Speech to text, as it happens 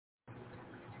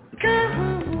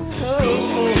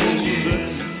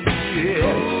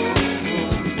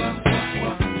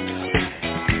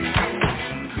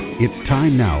It's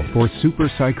time now for super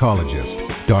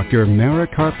psychologist, Dr. Mara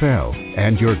Karpel,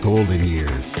 and your golden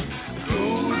years.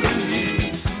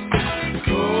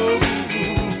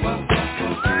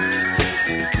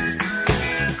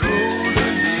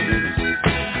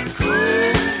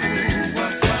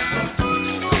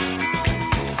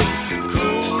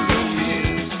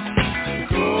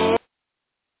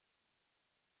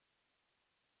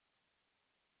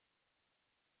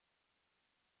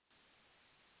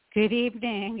 Good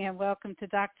evening and welcome to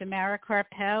Dr. Mara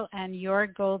Karpel and your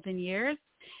golden years.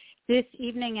 This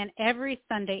evening and every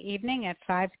Sunday evening at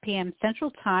 5 p.m.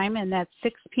 Central Time, and that's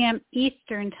 6 p.m.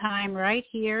 Eastern Time right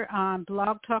here on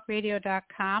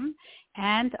blogtalkradio.com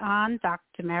and on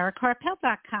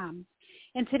drmarakarpel.com.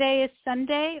 And today is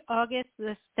Sunday, August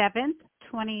the 7th,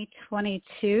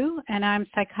 2022, and I'm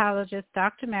psychologist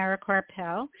Dr. Mara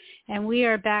Karpel, and we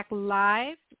are back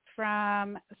live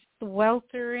from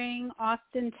sweltering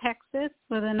Austin, Texas,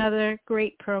 with another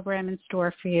great program in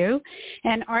store for you.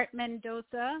 And Art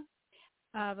Mendoza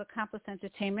of Accomplice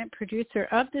Entertainment, producer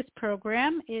of this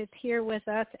program, is here with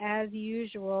us as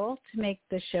usual to make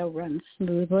the show run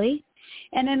smoothly.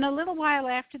 And in a little while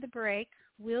after the break,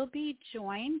 we'll be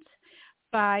joined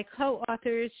by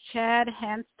co-authors Chad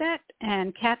Hanstedt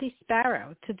and Kathy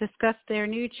Sparrow to discuss their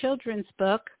new children's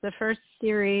book, the first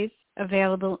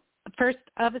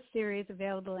of a series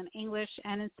available in English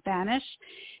and in Spanish,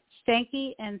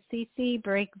 Stanky and Cece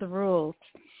Break the Rules.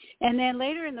 And then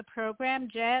later in the program,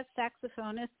 jazz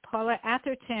saxophonist Paula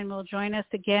Atherton will join us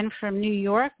again from New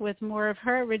York with more of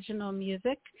her original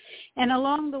music. And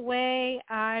along the way,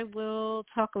 I will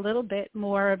talk a little bit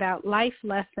more about life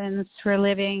lessons for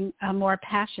living a more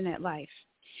passionate life.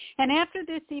 And after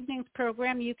this evening's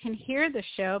program, you can hear the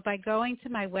show by going to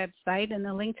my website, and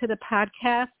the link to the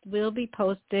podcast will be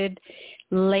posted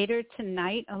later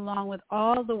tonight, along with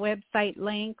all the website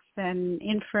links and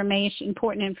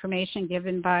important information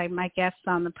given by my guests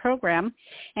on the program.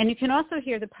 And you can also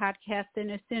hear the podcast in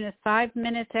as soon as 5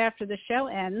 minutes after the show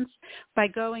ends by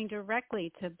going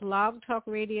directly to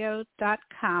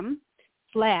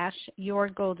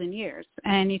blogtalkradio.com/yourgoldenyears.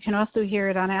 And you can also hear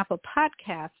it on Apple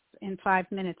Podcasts in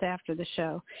 5 minutes after the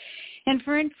show. And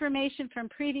for information from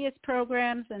previous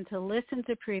programs and to listen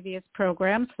to previous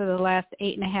programs for the last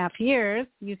 8.5 years,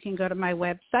 you can go to my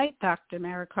website,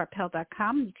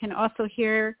 drmarakarpel.com. You can also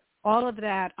hear all of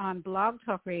that on Blog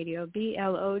Talk Radio,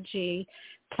 BLOG,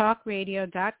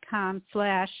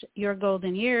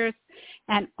 talkradio.com/yourgoldenyears.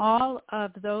 And all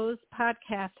of those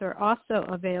podcasts are also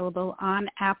available on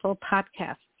Apple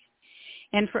Podcasts.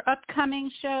 And for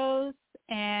upcoming shows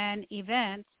and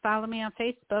events, follow me on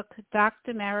Facebook,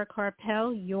 Dr. Mara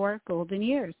Karpel, Your Golden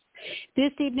Years.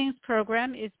 This evening's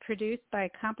program is produced by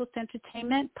Accomplice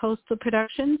Entertainment, Postal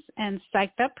Productions, and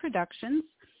Psyched Up Productions,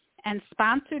 and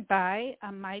sponsored by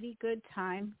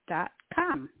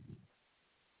amightygoodtime.com.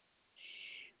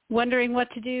 Wondering what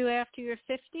to do after you're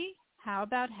 50? How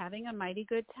about having a mighty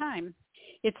good time?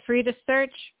 It's free to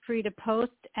search, free to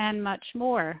post, and much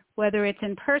more. Whether it's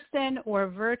in person or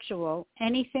virtual,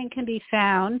 anything can be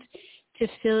found to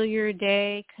fill your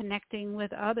day connecting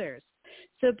with others.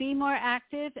 So be more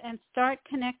active and start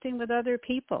connecting with other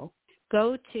people.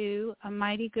 Go to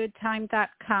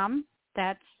amightygoodtime.com.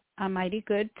 That's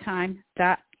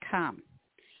amightygoodtime.com.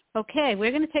 Okay,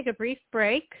 we're going to take a brief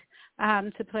break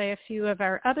to play a few of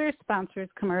our other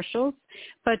sponsors' commercials,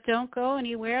 but don't go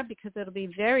anywhere because it'll be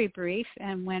very brief.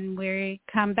 And when we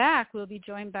come back, we'll be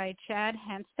joined by Chad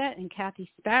Hanstedt and Kathy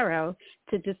Sparrow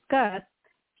to discuss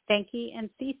Stanky and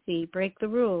Cece Break the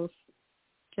Rules.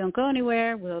 Don't go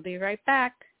anywhere. We'll be right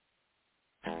back.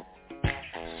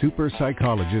 Super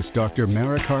psychologist Dr.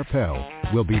 Mara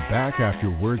Karpel will be back after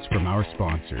words from our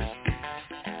sponsors.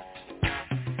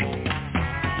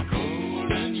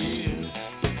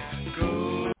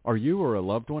 Are you or a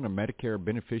loved one a Medicare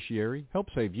beneficiary?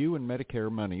 Help save you and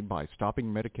Medicare money by stopping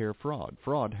Medicare fraud.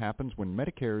 Fraud happens when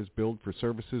Medicare is billed for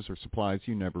services or supplies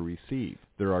you never receive.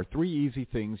 There are 3 easy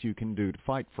things you can do to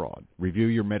fight fraud. Review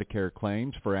your Medicare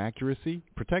claims for accuracy,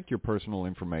 protect your personal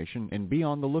information, and be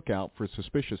on the lookout for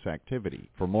suspicious activity.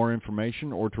 For more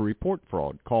information or to report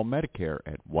fraud, call Medicare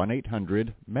at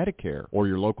 1-800-MEDICARE or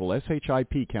your local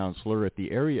SHIP counselor at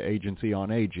the Area Agency on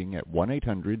Aging at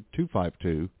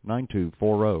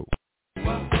 1-800-252-9240.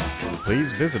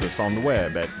 Please visit us on the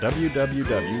web at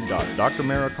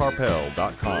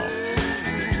www.drmarakarpel.com.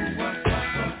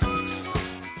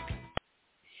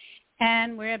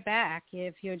 And we're back.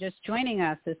 If you're just joining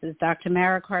us, this is Dr.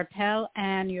 Mara Karpel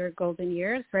and Your Golden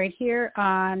Years right here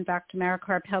on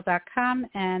drmarakarpel.com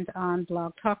and on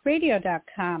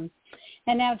blogtalkradio.com.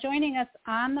 And now joining us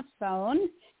on the phone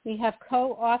we have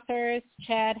co-authors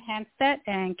Chad Hanstedt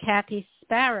and Kathy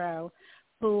Sparrow,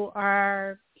 who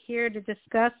are here to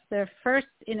discuss their first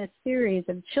in a series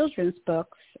of children's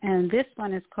books, and this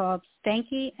one is called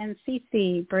Stanky and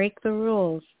Cece Break the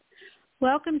Rules.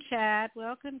 Welcome, Chad.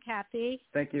 Welcome, Kathy.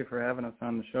 Thank you for having us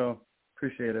on the show.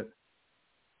 Appreciate it.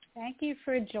 Thank you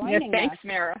for joining us. Thanks,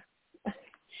 Mara.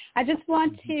 I just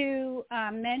want to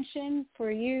mention for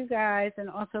you guys and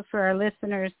also for our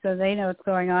listeners so they know what's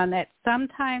going on that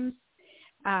sometimes,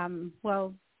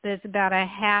 there's about a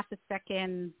half a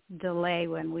second delay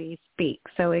when we speak,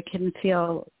 so it can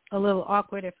feel a little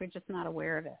awkward if we're just not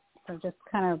aware of it. So just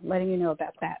kind of letting you know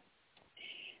about that.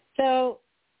 So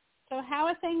how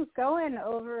are things going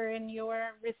over in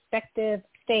your respective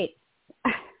states?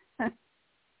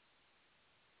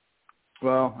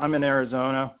 Well, I'm in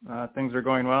Arizona. Things are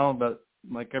going well, but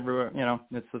like everywhere,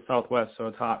 it's the Southwest, so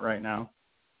it's hot right now.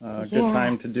 Good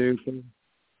time to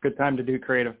do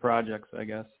creative projects, I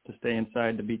guess, to stay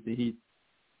inside to beat the heat.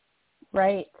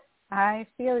 Right. I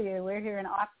feel you. We're here in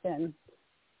Austin.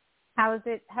 How's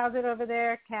it over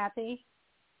there, Kathy?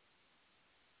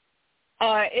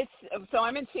 So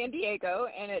I'm in San Diego,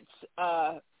 and it's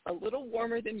a little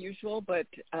warmer than usual, but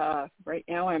right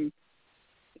now I'm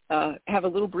have a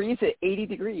little breeze at 80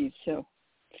 degrees, so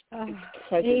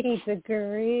 80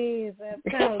 degrees.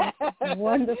 That sounds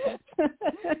wonderful.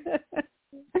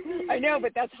 I know,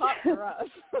 but that's hot for us.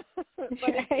 But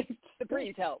right. The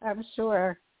breeze helps. I'm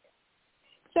sure.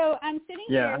 So I'm sitting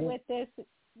here with this.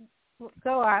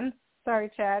 Go on. Sorry,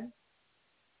 Chad.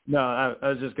 No, I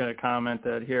was just going to comment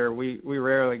that here we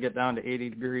rarely get down to 80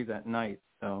 degrees at night.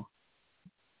 So.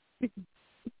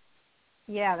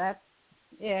 Yeah,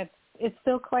 it's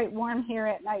still quite warm here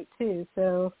at night too.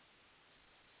 So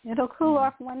it'll cool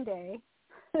off one day.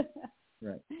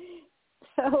 Right.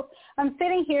 So I'm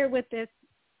sitting here with this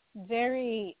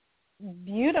very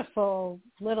beautiful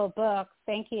little book,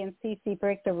 Stanky and Cece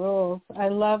Break the Rules. I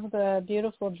love the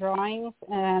beautiful drawings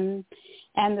and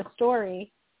the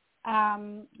story.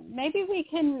 Maybe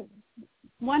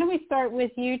why don't we start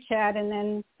with you, Chad, and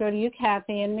then go to you,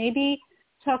 Kathy, and maybe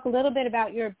talk a little bit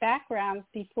about your background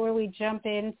before we jump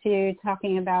into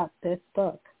talking about this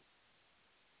book.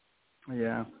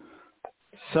 Yeah.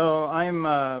 So I'm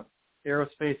a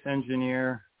aerospace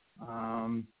engineer.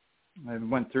 I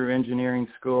went through engineering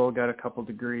school, got a couple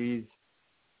degrees,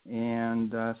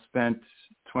 and spent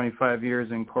 25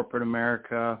 years in corporate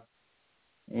America.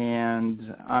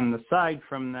 And on the side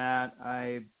from that,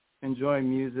 I enjoy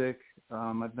music.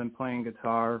 I've been playing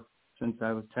guitar since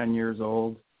I was 10 years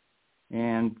old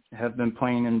and have been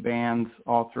playing in bands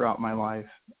all throughout my life.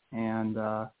 And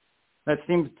that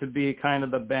seems to be kind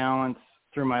of the balance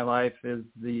through my life, is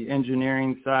the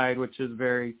engineering side, which is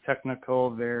very technical,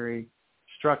 very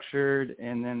structured,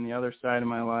 and then the other side of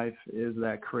my life is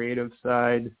that creative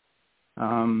side,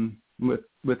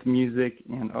 with music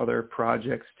and other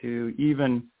projects too.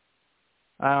 Even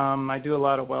I do a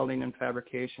lot of welding and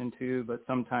fabrication too, but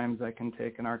sometimes I can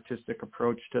take an artistic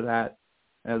approach to that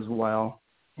as well.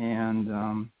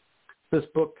 And this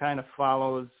book kind of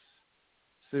follows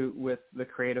suit with the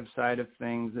creative side of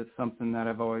things. It's something that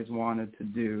I've always wanted to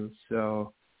do.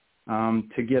 So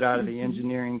to get out of the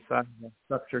engineering side, the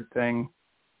structured thing,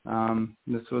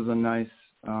 this was a nice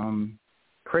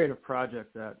creative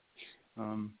project that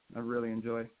I really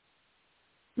enjoy.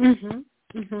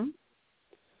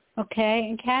 Okay,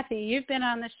 and Kathy, you've been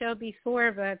on the show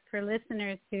before, but for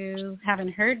listeners who haven't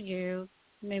heard you,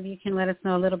 maybe you can let us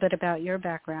know a little bit about your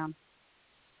background.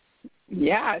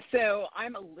 Yeah, so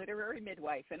I'm a literary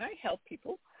midwife, and I help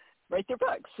people write their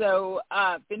books. So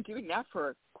I've been doing that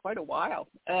for quite a while.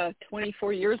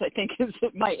 24 years, I think, is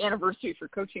my anniversary for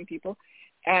coaching people.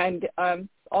 And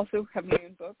also have my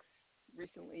own books.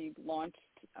 Recently launched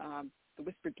The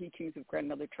Whispered Teachings of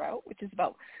Grandmother Trout, which is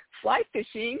about fly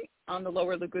fishing on the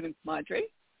lower Laguna Madre,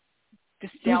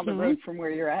 just down the road from where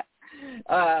you're at.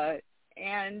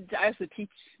 And I also teach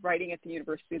writing at the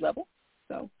university level.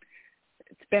 So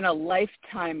it's been a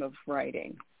lifetime of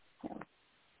writing.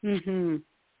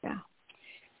 Yeah.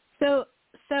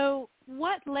 So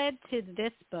what led to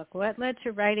this book? What led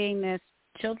to writing this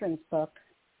children's book?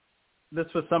 This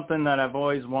was something that I've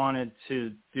always wanted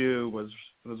to do, was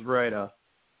write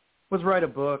a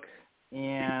book.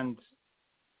 And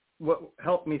what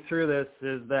helped me through this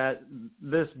is that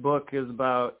this book is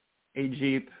about a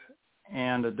Jeep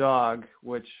and a dog,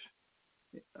 which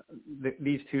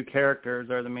these two characters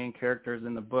are the main characters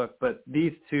in the book, but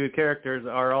these two characters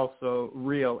are also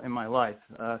real in my life.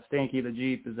 Stanky the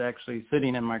Jeep is actually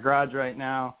sitting in my garage right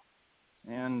now,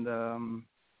 and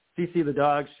Cece the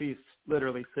dog, she's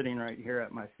literally sitting right here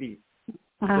at my feet.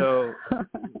 So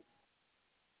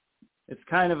it's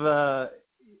kind of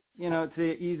it's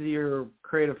an easier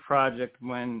creative project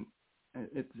when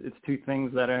it's two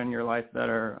things that are in your life that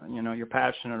are, you're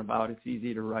passionate about. It's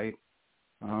easy to write,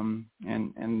 and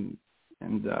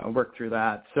work through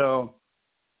that. So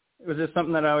it was just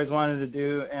something that I always wanted to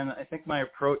do. And I think my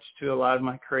approach to a lot of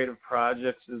my creative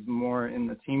projects is more in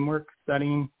the teamwork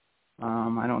setting.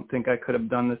 I don't think I could have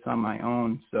done this on my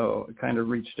own. So I kind of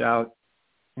reached out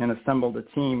and assembled a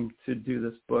team to do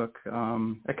this book.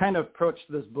 I kind of approached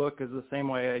this book as the same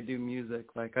way I do music.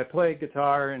 Like, I play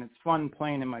guitar and it's fun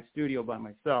playing in my studio by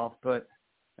myself, but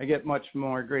I get much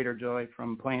more greater joy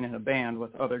from playing in a band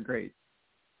with other great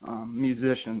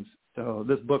musicians. So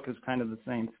this book is kind of the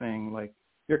same thing. Like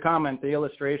your comment, the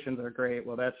illustrations are great.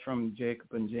 Well, that's from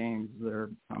Jacob and James. They're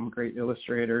great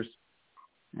illustrators.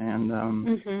 And,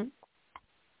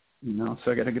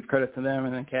 so I got to give credit to them.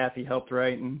 And then Kathy helped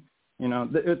write, and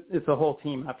it's a whole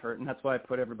team effort, and that's why I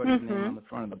put everybody's name on the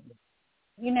front of the book.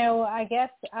 I guess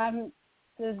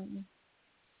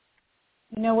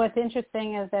what's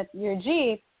interesting is that your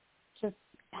Jeep just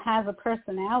has a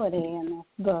personality in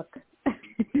this book,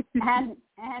 and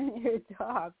your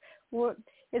dog.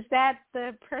 Is that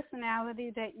the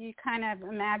personality that you kind of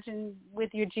imagined with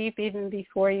your Jeep even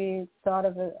before you thought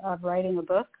of writing a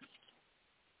book?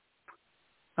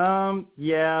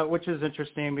 Yeah, which is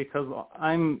interesting because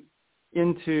I'm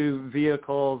into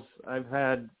vehicles. I've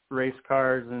had race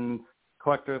cars and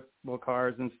collectible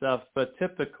cars and stuff, but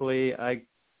typically I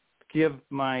give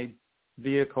my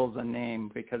vehicles a name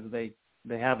because they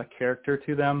have a character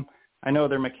to them. I know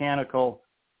they're mechanical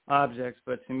objects,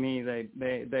 but to me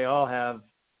they all have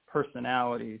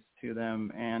personalities to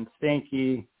them. And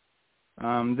Stanky,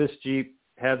 this Jeep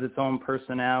has its own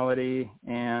personality,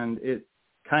 and it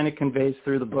kind of conveys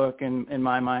through the book in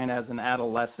my mind as an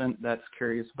adolescent that's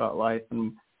curious about life.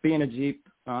 And being a Jeep,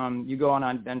 you go on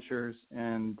adventures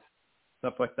and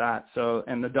stuff like that. So,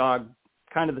 and the dog,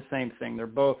 kind of the same thing. They're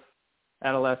both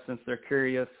adolescents. They're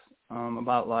curious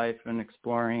about life and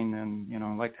exploring,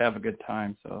 and like to have a good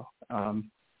time. So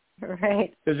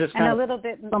right. It's just and a little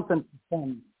bit something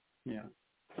fun. Yeah.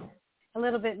 A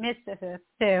little bit mischievous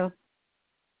too.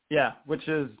 Yeah, which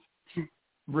is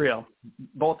real.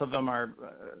 Both of them are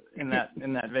in that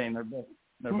vein. They're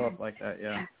both like that.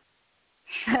 Yeah.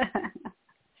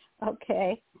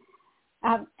 Okay.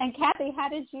 And Kathy, how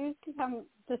did you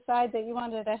decide that you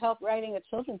wanted to help writing a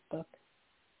children's book?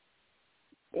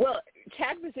 Well,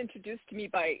 Chad was introduced to me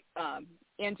by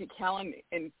Angie Callan,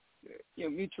 and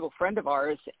mutual friend of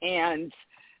ours, and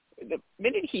the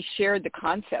minute he shared the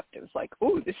concept, it was like,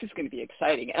 oh, this is going to be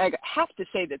exciting. And I have to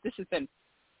say that this has been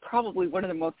probably one of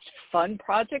the most fun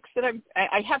projects that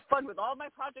I have fun with all my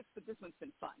projects, but this one's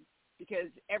been fun because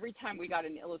every time we got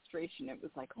an illustration, it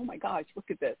was like, oh my gosh, look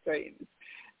at this, right?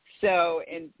 So,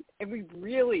 and we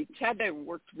really, Chad and I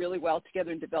worked really well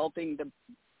together in developing the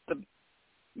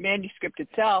manuscript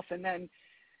itself, and then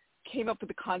came up with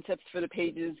the concepts for the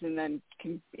pages, and then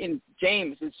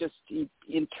James was just, he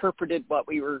interpreted what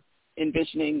we were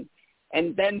envisioning,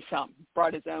 and then some,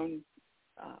 brought his own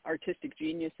artistic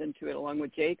genius into it along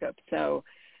with Jacob. So,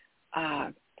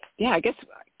 yeah, I guess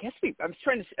I'm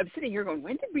sitting here going,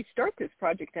 when did we start this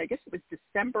project? I guess it was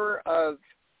December of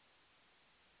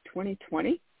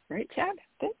 2020, right, Chad?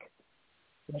 I think.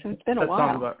 So it's been a while.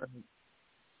 Sounds about right.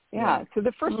 Yeah. So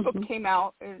the first book came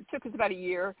out. It took us about a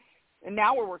year, and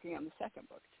now we're working on the second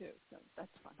book too. So that's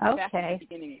fun. Okay. Back at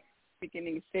the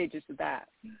beginning stages of that.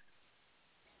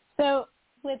 So,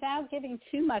 without giving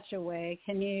too much away,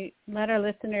 can you let our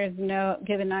listeners know,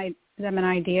 them an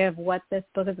idea of what this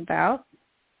book is about?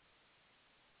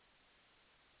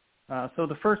 So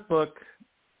the first book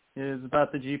is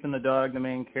about the Jeep and the dog, the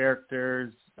main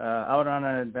characters, out on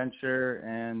an adventure,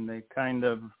 and they kind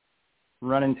of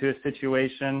run into a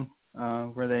situation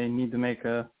where they need to make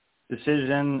a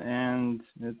decision, and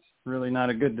it's really not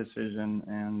a good decision,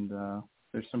 and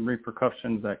there's some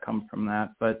repercussions that come from that,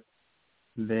 but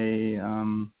they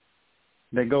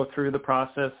go through the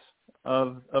process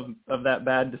of that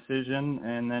bad decision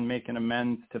and then make an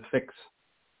amends to fix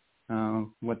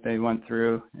what they went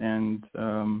through and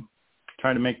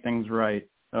try to make things right.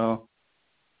 So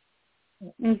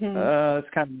it's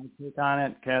kind of my take on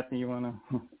it. Kathy, you want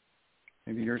to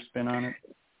maybe your spin on it?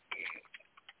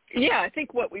 Yeah, I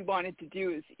think what we wanted to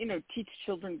do is, teach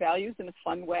children values in a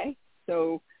fun way.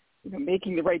 So,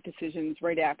 making the right decisions,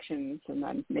 right actions, and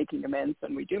then making amends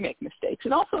when we do make mistakes.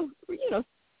 And also,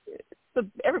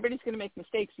 everybody's going to make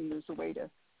mistakes, and there's a way to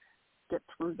get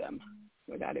through them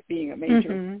without it being a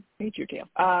major deal.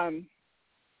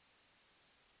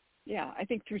 Yeah, I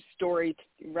think through story,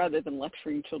 rather than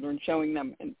lecturing children, showing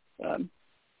them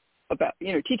about,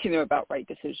 teaching them about right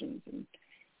decisions and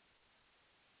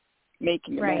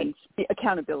making amends,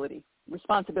 accountability,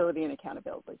 responsibility and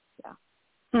accountability.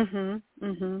 Yeah.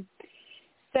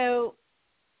 So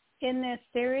in this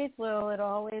series, will it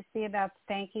always be about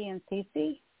Stanky and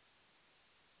Cece?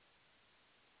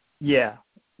 Yeah,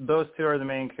 those two are the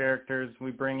main characters.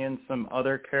 We bring in some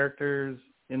other characters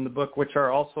in the book, which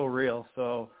are also real.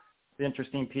 So the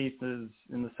interesting piece is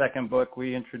in the second book,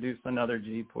 we introduce another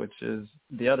Jeep, which is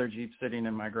the other Jeep sitting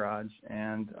in my garage,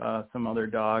 and some other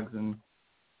dogs and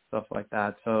stuff like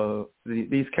that. So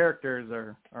these characters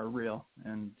are real,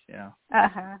 and yeah.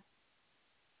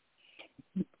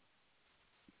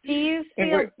 Do you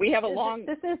feel we have a long?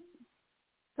 This is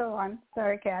go on.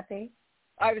 Sorry, Kathy.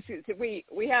 I was going to say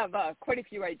we have quite a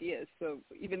few ideas. So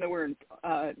even though we're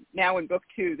now in book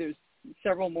 2, there's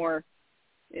several more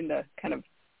in the kind of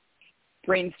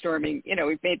brainstorming.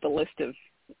 We've made the list of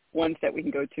ones that we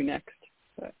can go to next.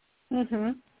 But.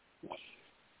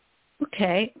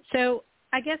 Okay, so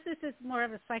I guess this is more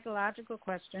of a psychological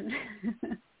question.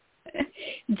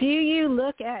 Do you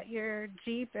look at your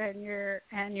Jeep and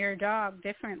your dog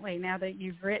differently now that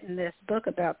you've written this book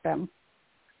about them?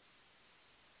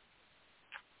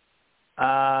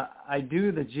 I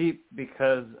do the Jeep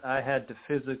because I had to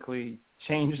physically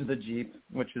change the Jeep,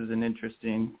 which is an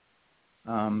interesting.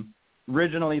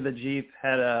 Originally, the Jeep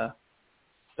had a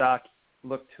stock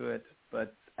look to it,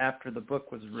 but after the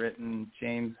book was written,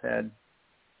 James had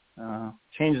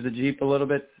changed the Jeep a little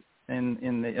bit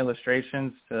in the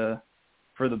illustrations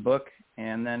for the book,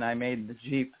 and then I made the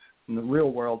Jeep in the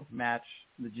real world match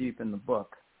the Jeep in the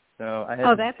book. So I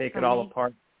had to take it all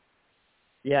apart.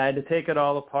 Yeah, I had to take it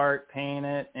all apart, paint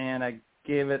it, and I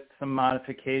gave it some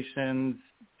modifications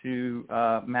to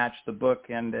match the book.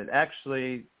 And it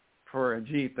actually, for a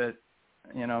Jeep,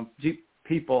 Jeep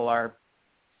people are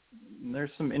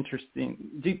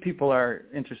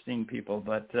interesting people,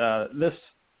 but this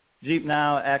Jeep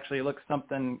now actually looks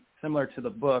something similar to the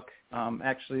book.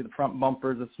 Actually, the front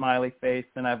bumper is a smiley face,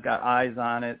 and I've got eyes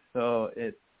on it, so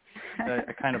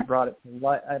I kind of brought it to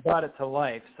life. I brought it to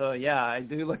life. So yeah, I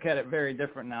do look at it very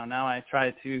different now. Now I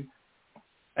see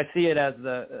it as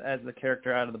the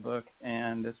character out of the book.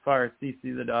 And as far as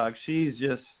Cece the dog, she's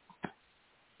just,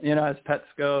 as pets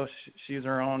go, she's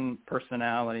her own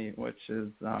personality, which is,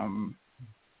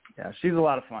 she's a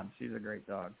lot of fun. She's a great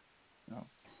dog.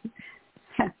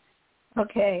 So.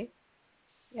 Okay.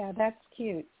 Yeah, that's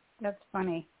cute. That's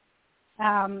funny.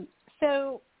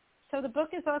 So the book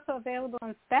is also available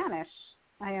in Spanish,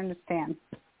 I understand.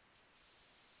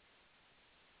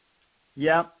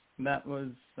 Yeah, that was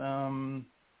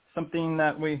something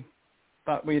that we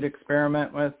thought we'd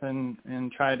experiment with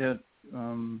and try to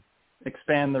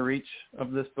expand the reach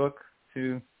of this book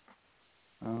to.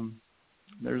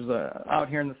 There's out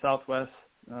here in the Southwest,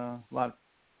 a lot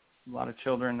of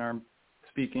children are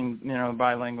speaking,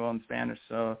 bilingual in Spanish.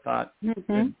 So I thought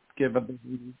it'd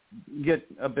get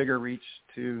a bigger reach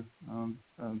to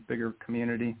a bigger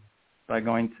community by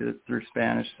going through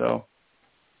Spanish. So.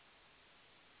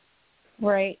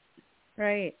 Right.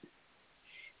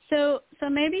 So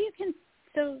maybe you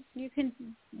can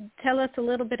tell us a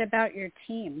little bit about your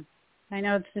team. I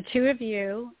know it's the two of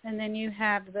you, and then you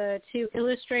have the 2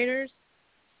 illustrators.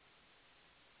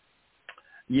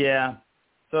 Yeah.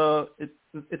 So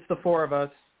it's the 4 of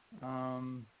us.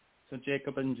 So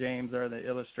Jacob and James are the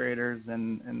illustrators,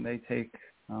 and they take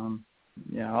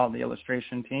all the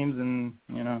illustration teams, and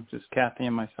just Kathy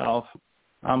and myself.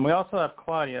 We also have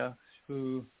Claudia,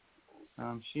 who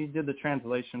she did the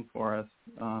translation for us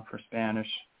for Spanish.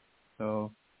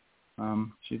 So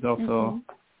she's also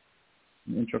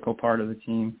an integral part of the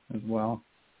team as well.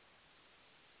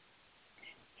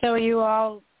 So you're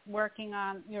all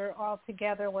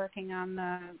together working on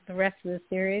the rest of the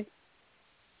series?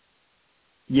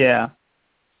 Yeah.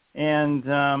 And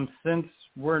since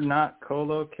we're not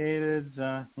co-located,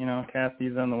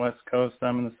 Kathy's on the West Coast,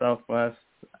 I'm in the Southwest,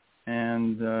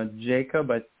 and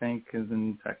Jacob, I think, is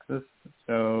in Texas.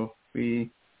 So we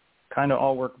kind of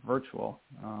all work virtual.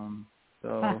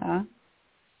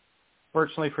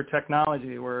 Fortunately for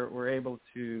technology, we're able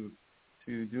to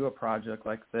do a project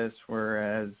like this,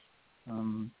 whereas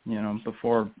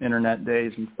before internet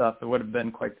days and stuff, it would have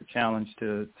been quite the challenge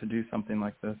to do something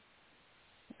like this.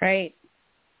 Right.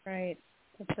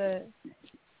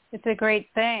 It's a great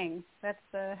thing.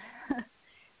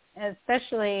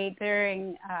 Especially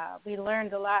during, we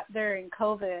learned a lot during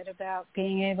COVID about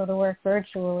being able to work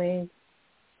virtually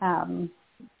and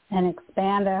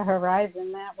expand our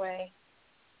horizon that way.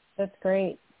 That's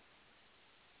great.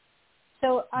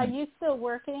 So, are you still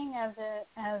working as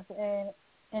an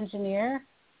engineer?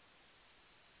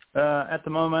 At the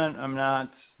moment, I'm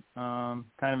not. Kind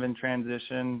of in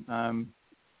transition. I'm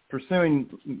pursuing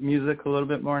music a little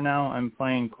bit more now. I'm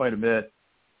playing quite a bit.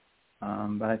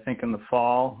 But I think in the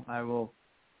fall I will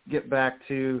get back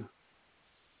to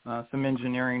some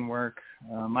engineering work.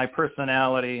 My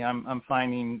personality, I'm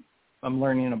finding, I'm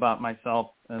learning about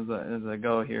myself as I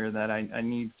go here, that I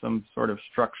need some sort of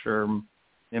structure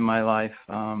in my life.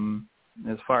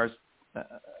 As far as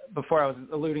before, I was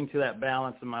alluding to that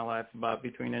balance in my life about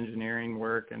between engineering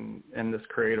work and this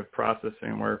creative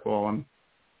processing work. Well, I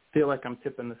feel like I'm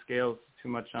tipping the scales too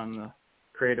much on the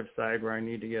creative side, where I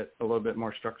need to get a little bit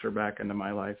more structure back into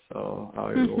my life. So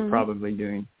I will probably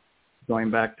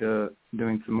going back to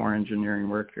doing some more engineering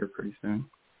work here pretty soon.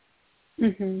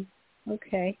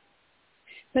 Okay.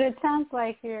 But it sounds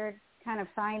like you're kind of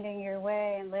finding your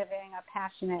way and living a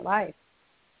passionate life.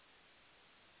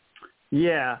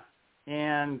 Yeah.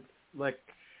 And like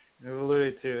I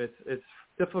alluded to, it's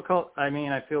difficult. I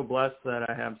mean, I feel blessed that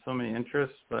I have so many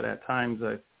interests, but at times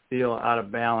I feel out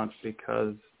of balance,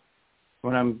 because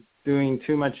when I'm doing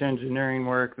too much engineering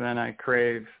work, then I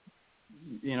crave,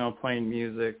 playing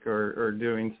music or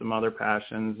doing some other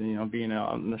passions, being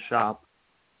out in the shop,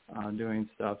 doing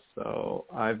stuff. So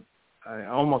I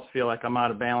almost feel like I'm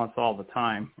out of balance all the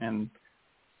time. And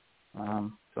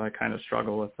so I kind of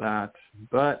struggle with that.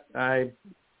 But I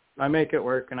make it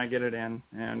work and I get it in.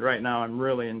 And right now I'm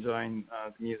really enjoying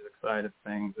the music side of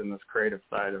things and this creative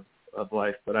side of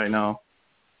life. But I know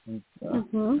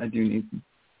I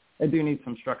do need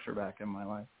some structure back in my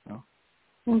life. So.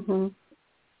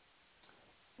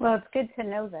 Well, it's good to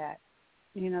know that.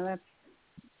 That's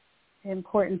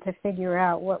important to figure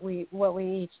out what we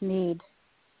each need.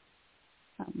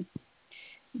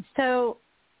 So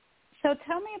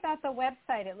tell me about the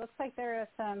website. It looks like there are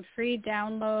some free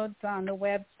downloads on the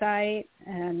website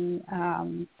and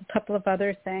a couple of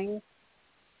other things.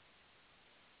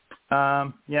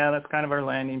 Yeah, that's kind of our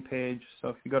landing page. So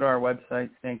if you go to our website,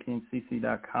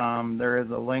 stankycece.com, there is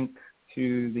a link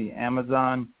to the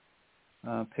Amazon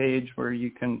page where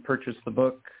you can purchase the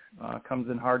book. Comes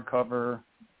in hardcover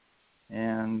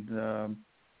and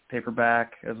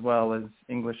paperback, as well as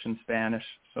English and Spanish.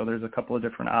 So there's a couple of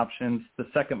different options. The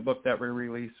second book that we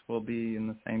release will be in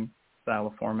the same style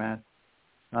of format.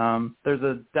 There's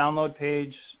a download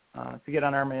page to get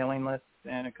on our mailing list,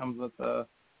 and it comes with a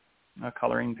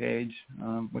coloring page,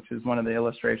 which is one of the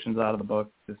illustrations out of the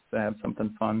book, just to have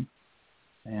something fun.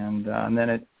 And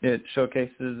then it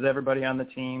showcases everybody on the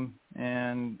team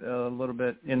and a little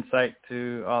bit insight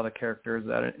to all the characters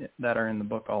that are in the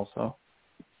book also.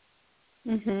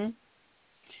 And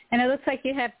it looks like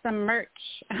you have some merch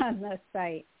on the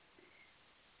site.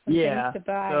 Some things to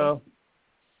buy. So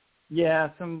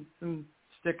some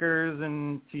stickers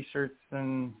and T-shirts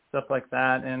and stuff like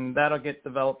that, and that'll get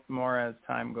developed more as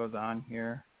time goes on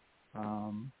here.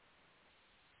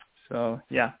 So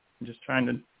yeah, I'm just trying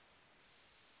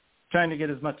to get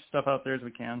as much stuff out there as we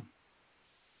can.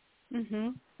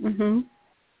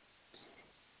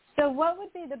 So what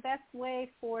would be the best way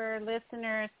for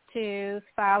listeners to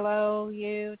follow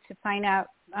you, to find out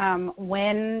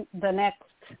when the next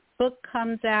book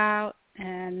comes out,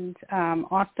 and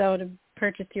also to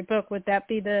purchase your book? Would that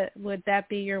be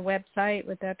your website?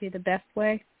 Would that be the best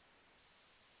way?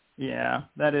 Yeah,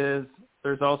 that is.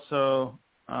 There's also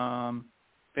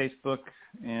Facebook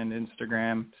and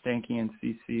Instagram, Stanky and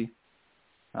Cece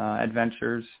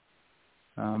Adventures.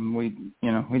 We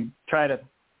try to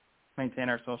maintain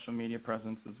our social media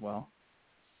presence as well.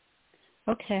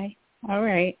 Okay. All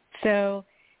right. So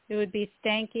it would be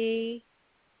Stanky,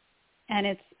 and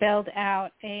it's spelled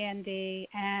out AND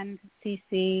and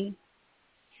CC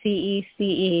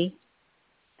CECE.com,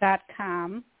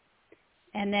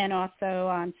 and then also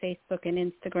on Facebook and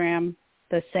Instagram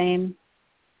the same.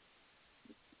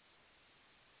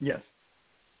 Yes.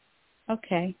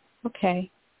 Okay.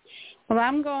 Well,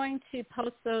 I'm going to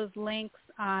post those links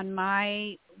on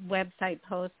my website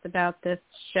post about this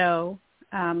show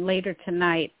later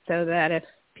tonight, so that if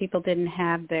people didn't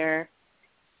have their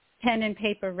pen and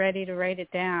paper ready to write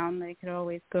it down, they could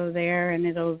always go there and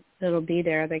it'll be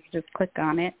there. They could just click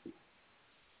on it.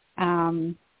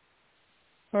 All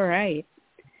right.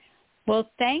 Well,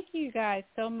 thank you guys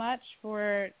so much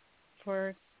for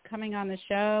coming on the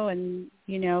show and,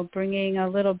 bringing a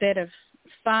little bit of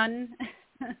fun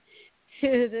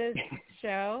to this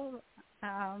show.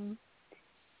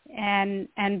 And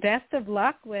best of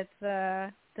luck with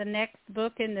the next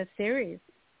book in the series.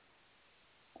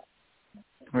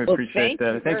 We appreciate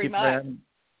that. Thank you for much. having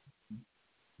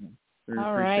me. We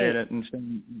All appreciate right. it.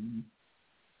 And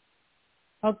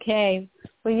okay.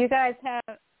 Well, you guys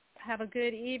have Have a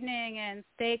good evening and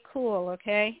stay cool,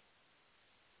 okay?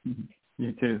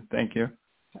 You too. Thank you.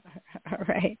 All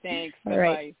right. Thanks. All Bye-bye.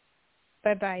 right.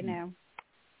 Bye-bye now.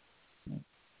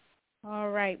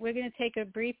 All right. We're going to take a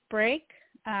brief break.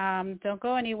 Don't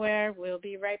go anywhere. We'll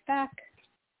be right back.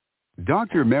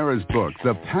 Dr. Mara's book,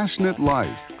 The Passionate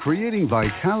Life, Creating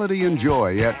Vitality and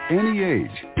Joy at Any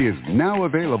Age, is now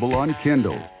available on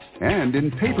Kindle and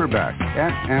in paperback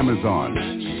at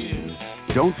Amazon.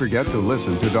 Don't forget to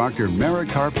listen to Dr. Mara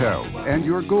Karpel and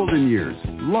Your Golden Years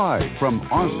live from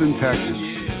Austin, Texas,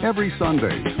 every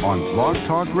Sunday on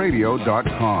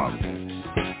blogtalkradio.com.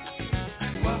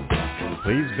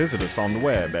 Please visit us on the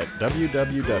web at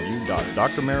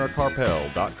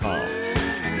www.drmarakarpel.com.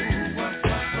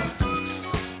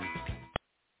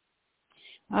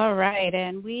 All right,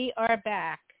 and we are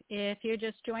back. If you're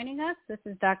just joining us, this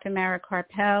is Dr. Mara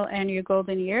Karpel and Your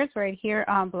Golden Years right here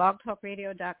on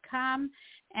blogtalkradio.com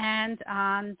and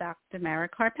on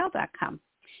drmarakarpel.com.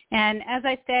 And as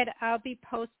I said, I'll be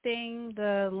posting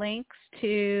the links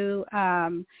to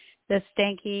the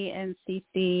Stanky and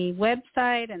Cece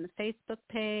website and the Facebook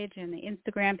page and the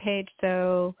Instagram page.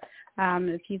 So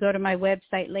if you go to my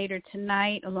website later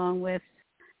tonight, along with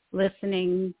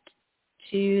listening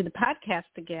to the podcast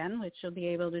again, which you'll be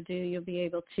able to do, you'll be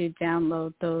able to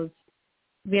download those,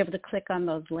 be able to click on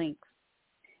those links.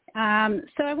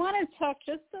 So I want to talk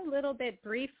just a little bit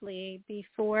briefly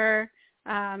before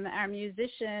our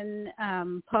musician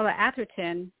Paula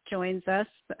Atherton joins us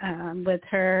with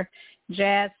her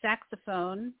jazz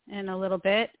saxophone in a little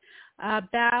bit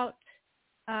about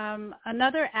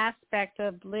another aspect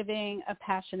of living a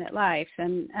passionate life.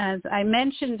 And as I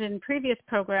mentioned in previous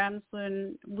programs,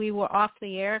 when we were off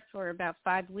the air for about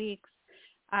 5 weeks,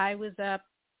 I was up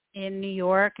in New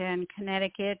York and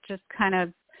Connecticut, just kind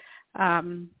of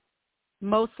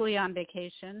mostly on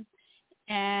vacation.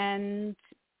 And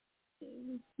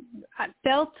I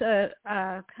felt a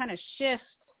kind of shift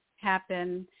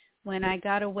happen when I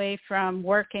got away from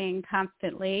working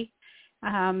constantly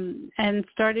and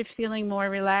started feeling more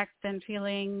relaxed and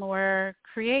feeling more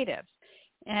creative.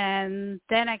 And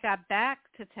then I got back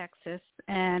to Texas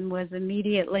and was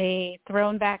immediately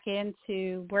thrown back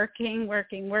into working,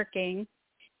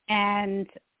 and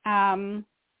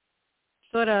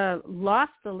sort of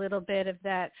lost a little bit of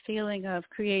that feeling of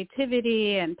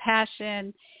creativity and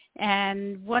passion.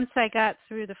 And once I got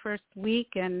through the first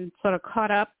week and sort of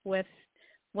caught up with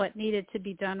what needed to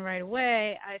be done right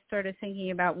away, I started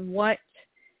thinking about what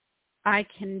I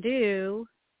can do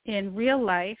in real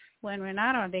life when we're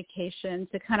not on vacation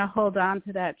to kind of hold on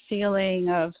to that feeling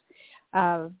of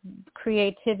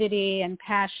creativity and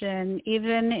passion,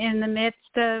 even in the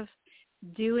midst of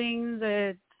doing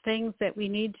the things that we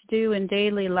need to do in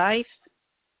daily life,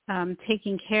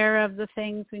 taking care of the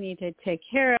things we need to take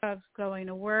care of, going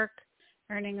to work,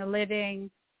 earning a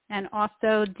living, and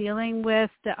also dealing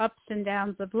with the ups and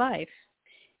downs of life.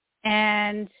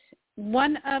 And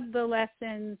one of the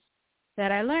lessons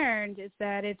that I learned is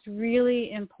that it's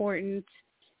really important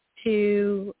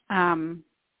to have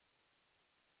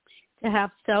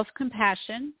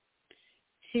self-compassion,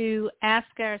 to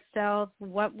ask ourselves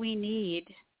what we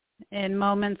need in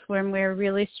moments when we're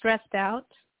really stressed out,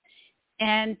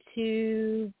 and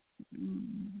to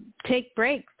take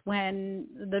breaks when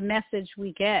the message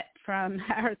we get from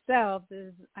ourselves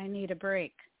is, I need a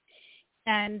break.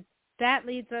 And that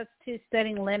leads us to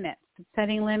setting limits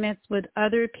with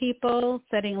other people,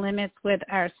 setting limits with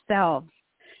ourselves,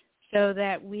 so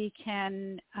that we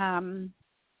can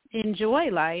enjoy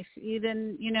life.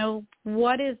 Even,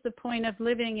 what is the point of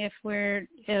living if we're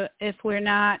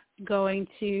not going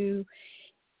to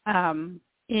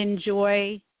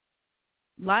enjoy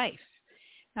life?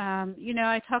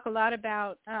 I talk a lot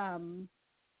about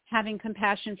having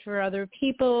compassion for other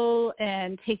people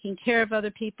and taking care of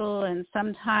other people, and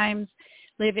sometimes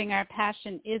living our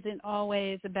passion isn't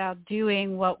always about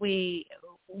doing what we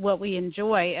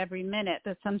enjoy every minute,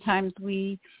 but sometimes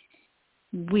we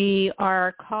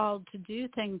are called to do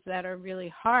things that are really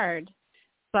hard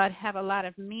but have a lot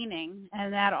of meaning,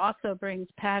 and that also brings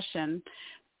passion.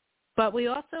 But we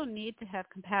also need to have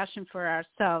compassion for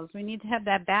ourselves. We need to have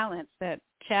that balance that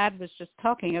Chad was just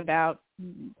talking about.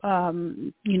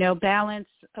 Balance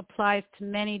applies to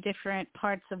many different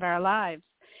parts of our lives.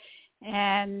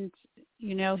 And,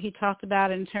 he talked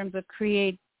about in terms of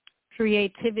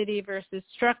creativity versus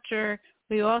structure.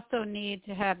 We also need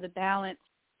to have the balance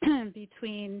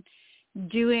between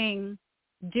doing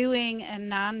and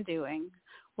non-doing,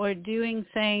 or doing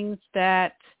things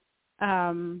that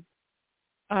are,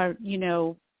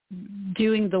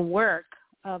 doing the work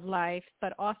of life,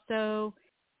 but also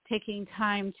taking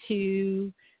time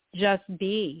to just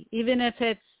be, even if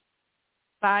it's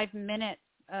 5 minutes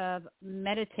of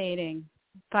meditating,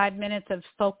 5 minutes of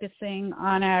focusing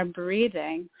on our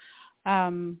breathing.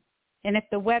 And if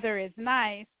the weather is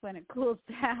nice, when it cools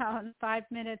down, 5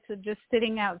 minutes of just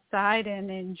sitting outside and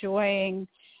enjoying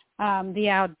the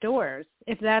outdoors.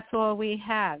 If that's all we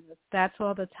have, if that's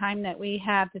all the time that we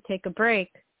have to take a break,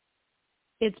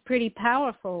 it's pretty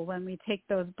powerful when we take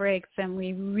those breaks and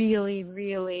we really,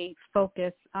 really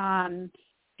focus on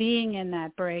being in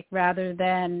that break rather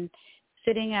than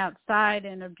sitting outside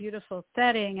in a beautiful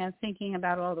setting and thinking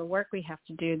about all the work we have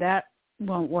to do. That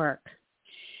won't work.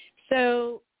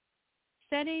 So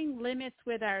setting limits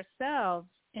with ourselves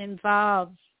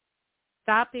involves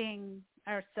stopping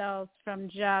ourselves from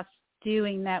just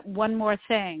doing that one more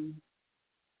thing,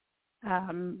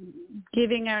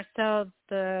 giving ourselves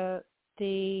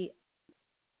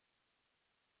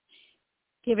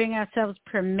giving ourselves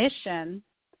permission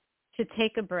to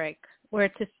take a break or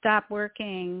to stop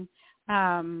working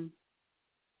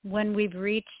when we've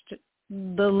reached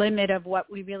the limit of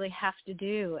what we really have to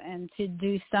do and to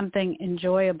do something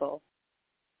enjoyable.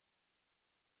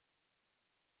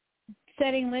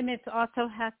 Setting limits also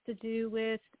has to do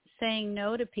with saying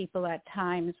no to people at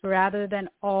times rather than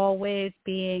always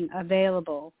being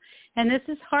available. And this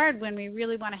is hard when we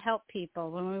really want to help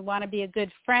people, when we want to be a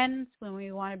good friend, when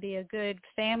we want to be a good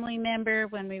family member,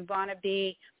 when we want to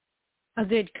be a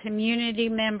good community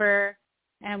member,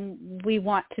 and we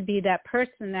want to be that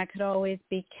person that could always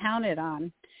be counted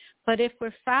on. But if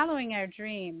we're following our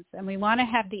dreams and we want to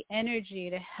have the energy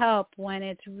to help when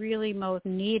it's really most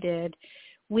needed,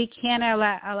 we can't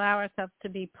allow ourselves to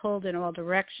be pulled in all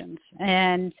directions.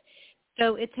 And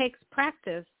so it takes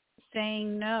practice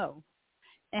saying no.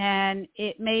 And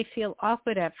it may feel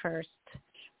awkward at first,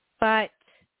 but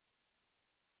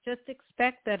just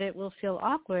expect that it will feel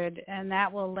awkward and that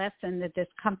will lessen the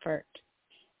discomfort.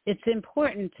 It's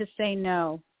important to say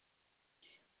no.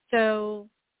 So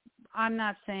I'm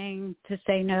not saying to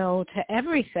say no to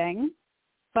everything,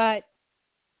 but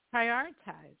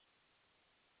prioritize.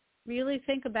 Really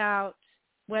think about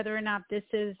whether or not this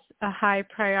is a high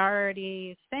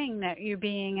priority thing that you're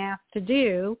being asked to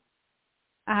do,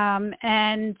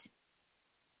 and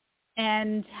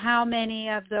how many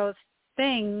of those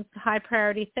things, high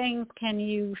priority things, can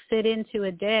you fit into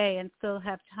a day and still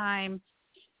have time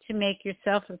to make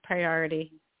yourself a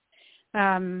priority.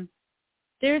 There's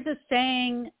a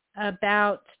saying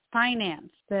about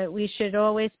finance that we should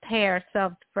always pay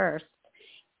ourselves first,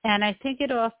 and I think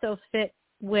it also fits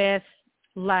with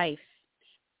life,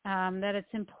 that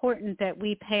it's important that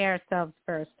we pay ourselves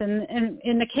first. And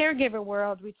in the caregiver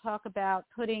world, we talk about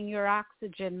putting your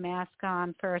oxygen mask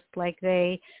on first, like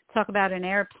they talk about in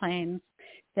airplanes,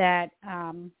 that,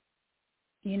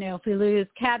 if we lose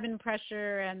cabin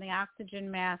pressure and the oxygen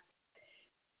masks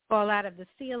fall out of the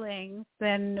ceiling,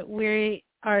 then we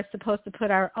are supposed to put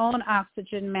our own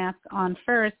oxygen mask on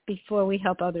first before we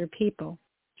help other people.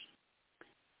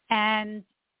 And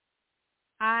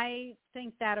I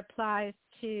think that applies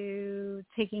to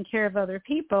taking care of other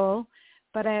people,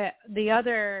 but the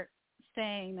other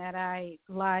saying that I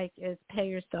like is pay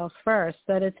yourself first,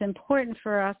 that it's important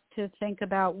for us to think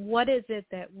about what is it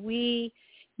that we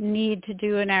need to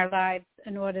do in our lives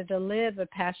in order to live a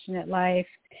passionate life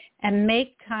and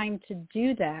make time to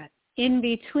do that in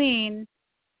between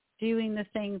doing the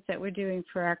things that we're doing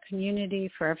for our community,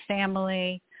 for our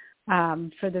family,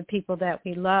 for the people that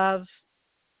we love.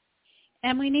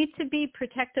 And we need to be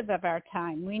protective of our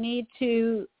time. We need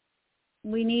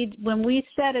when we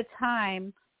set a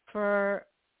time for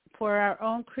our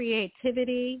own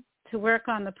creativity, to work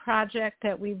on the project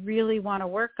that we really want to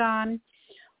work on,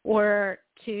 or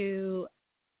to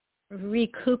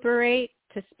recuperate,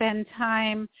 to spend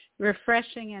time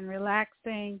refreshing and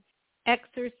relaxing,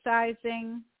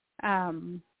 exercising,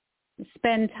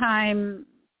 spend time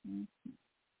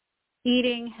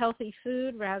eating healthy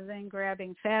food rather than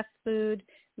grabbing fast food.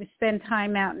 We spend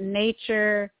time out in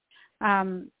nature.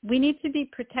 We need to be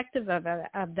protective of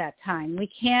that time. We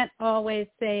can't always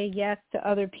say yes to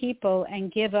other people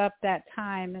and give up that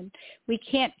time. And we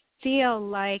can't feel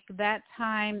like that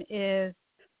time is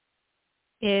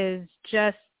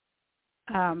just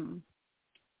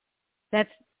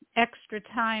that's extra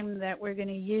time that we're going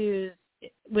to use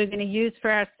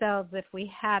for ourselves if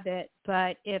we have it,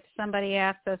 but if somebody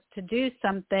asks us to do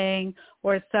something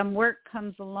or some work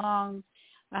comes along,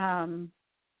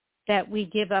 that we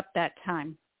give up that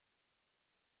time.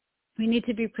 We need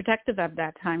to be protective of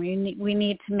that time. We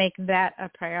need to make that a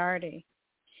priority.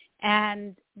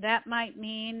 And that might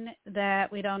mean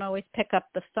that we don't always pick up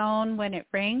the phone when it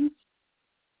rings.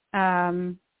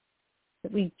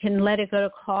 We can let it go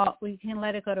to call. We can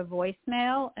let it go to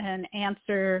voicemail and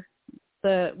answer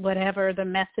whatever the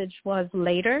message was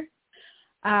later.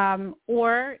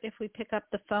 Or if we pick up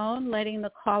the phone, letting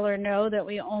the caller know that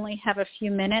we only have a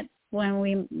few minutes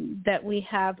that we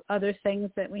have other things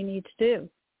that we need to do.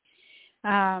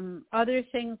 Other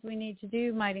things we need to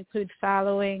do might include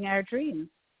following our dreams,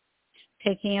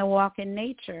 taking a walk in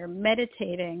nature,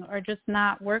 meditating, or just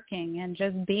not working and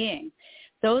just being.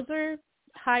 Those are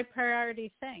high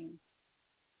priority things.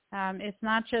 It's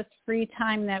not just free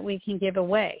time that we can give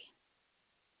away.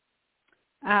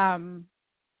 And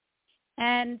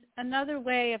another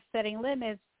way of setting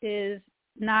limits is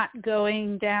not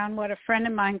going down what a friend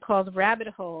of mine calls rabbit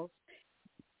holes,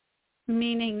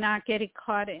 meaning not getting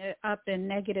caught up in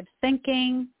negative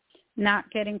thinking, not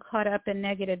getting caught up in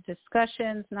negative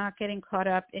discussions, not getting caught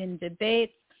up in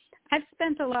debates. I've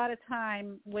spent a lot of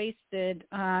time wasted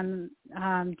on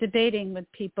debating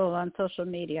with people on social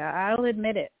media. I'll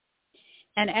admit it.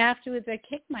 And afterwards, I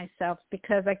kicked myself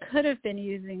because I could have been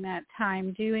using that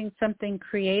time doing something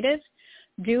creative,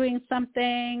 doing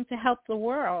something to help the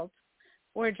world,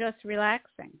 or just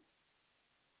relaxing.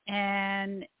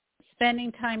 And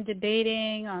spending time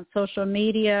debating on social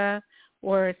media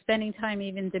or spending time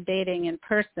even debating in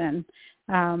person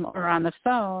or on the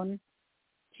phone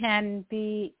can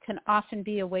often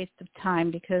be a waste of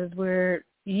time because we're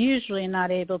usually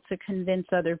not able to convince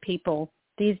other people.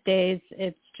 These days,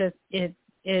 it's just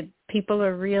people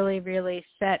are really, really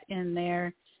set in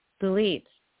their beliefs.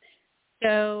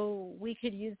 So we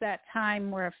could use that time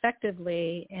more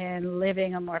effectively in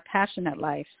living a more passionate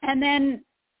life. And then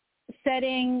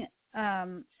setting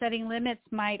limits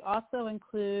might also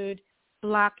include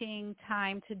blocking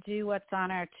time to do what's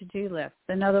on our to-do list.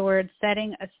 In other words,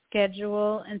 setting a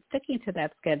schedule and sticking to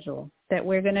that schedule, that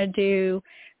we're going to do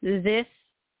this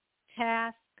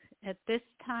task at this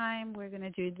time, we're going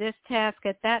to do this task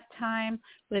at that time,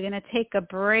 we're going to take a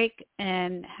break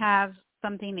and have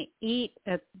something to eat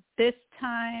at this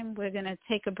time, we're going to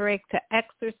take a break to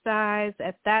exercise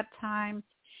at that time,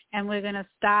 and we're going to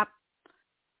stop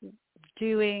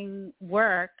doing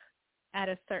work at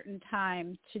a certain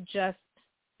time to just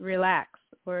relax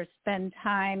or spend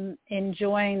time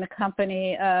enjoying the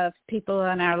company of people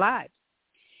in our lives.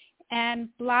 And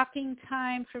blocking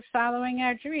time for following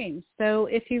our dreams. So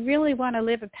if you really want to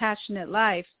live a passionate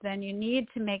life, then you need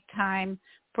to make time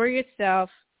for yourself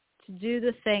to do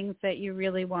the things that you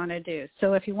really want to do.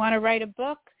 So if you want to write a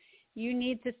book, you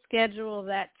need to schedule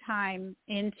that time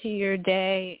into your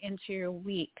day, into your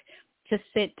week, to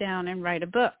sit down and write a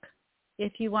book.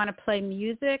 If you want to play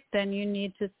music, then you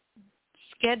need to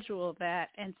schedule that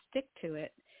and stick to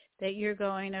it, that you're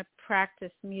going to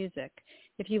practice music.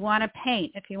 If you want to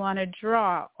paint, if you want to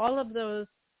draw, all of those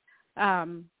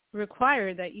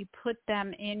require that you put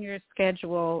them in your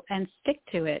schedule and stick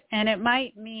to it. And it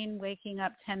might mean waking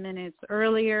up 10 minutes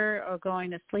earlier or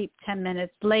going to sleep 10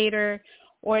 minutes later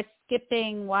or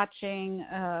skipping watching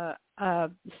a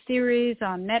series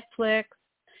on Netflix,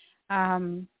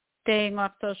 staying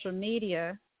off social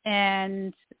media,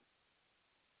 and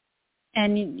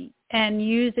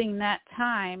using that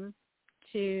time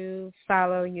to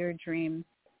follow your dreams.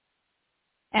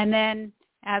 And then,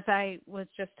 as I was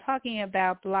just talking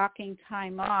about, blocking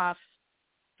time off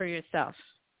for yourself.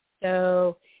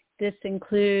 So this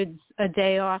includes a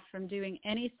day off from doing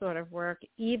any sort of work,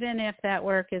 even if that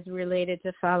work is related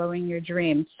to following your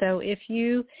dreams. So if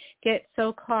you get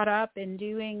so caught up in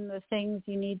doing the things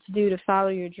you need to do to follow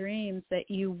your dreams that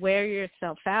you wear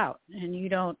yourself out and you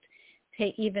don't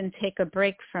even take a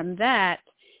break from that,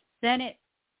 then it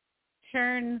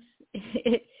turns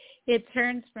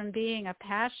from being a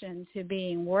passion to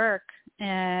being work,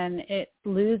 and it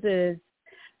loses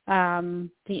the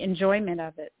enjoyment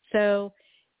of it. So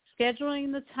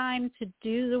scheduling the time to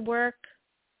do the work,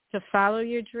 to follow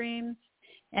your dreams,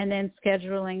 and then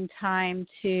scheduling time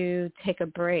to take a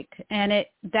break. And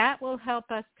that will help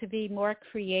us to be more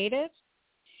creative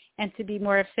and to be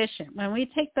more efficient. When we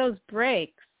take those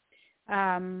breaks,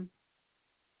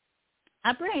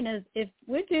 our brain is, if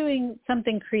we're doing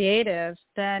something creative,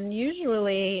 then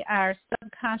usually our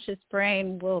subconscious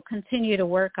brain will continue to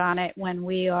work on it when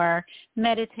we are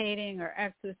meditating or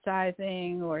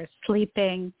exercising or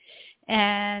sleeping.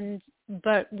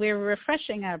 But we're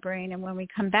refreshing our brain, and when we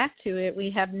come back to it,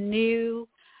 we have new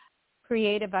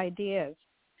creative ideas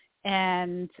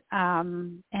and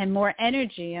more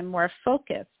energy and more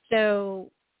focus.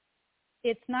 So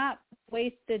it's not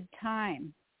wasted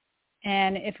time.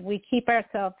 And if we keep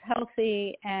ourselves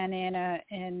healthy and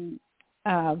in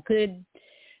good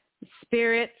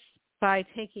spirits by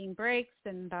taking breaks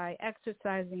and by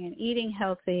exercising and eating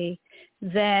healthy,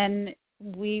 then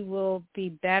we will be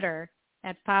better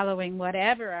at following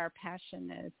whatever our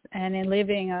passion is and in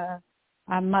living a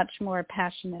much more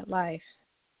passionate life.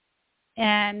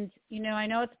 And, I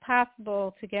know it's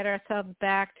possible to get ourselves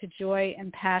back to joy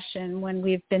and passion when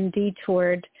we've been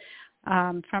detoured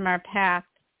from our path.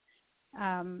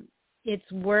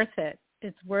 It's worth it.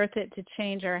 It's worth it to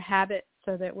change our habits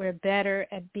so that we're better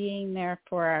at being there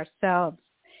for ourselves.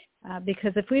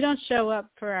 Because if we don't show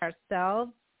up for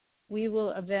ourselves, we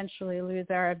will eventually lose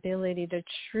our ability to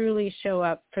truly show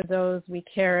up for those we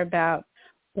care about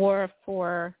or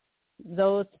for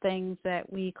those things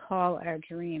that we call our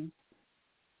dreams.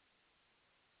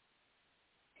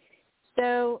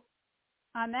 So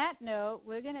on that note,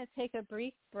 we're going to take a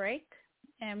brief break.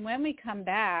 And when we come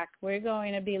back, we're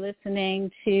going to be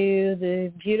listening to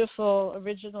the beautiful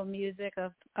original music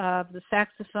of the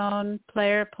saxophone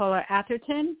player Paula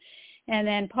Atherton. And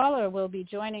then Paula will be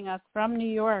joining us from New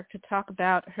York to talk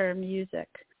about her music.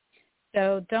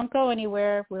 So don't go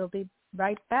anywhere. We'll be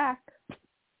right back.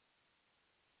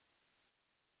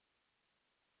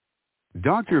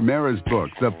 Dr. Mara's book,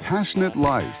 The Passionate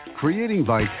Life, Creating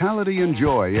Vitality and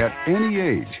Joy at Any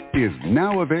Age, is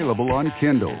now available on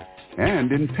Kindle and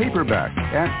in paperback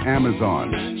at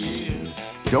Amazon.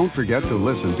 Don't forget to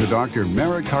listen to Dr.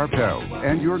 Mara Karpel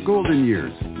and Your Golden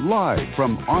Years live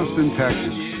from Austin,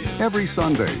 Texas, every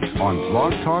Sunday on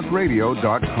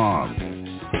blogtalkradio.com.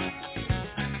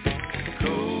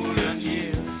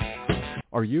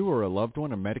 Are you or a loved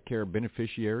one a Medicare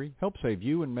beneficiary? Help save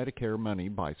you and Medicare money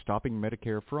by stopping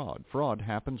Medicare fraud. Fraud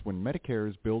happens when Medicare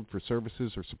is billed for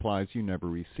services or supplies you never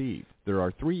receive. There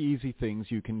are 3 easy things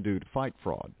you can do to fight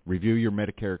fraud. Review your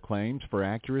Medicare claims for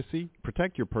accuracy,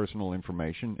 protect your personal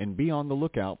information, and be on the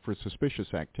lookout for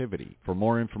suspicious activity. For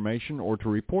more information or to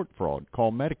report fraud,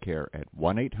 call Medicare at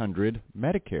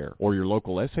 1-800-MEDICARE or your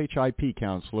local SHIP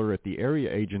counselor at the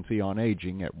Area Agency on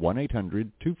Aging at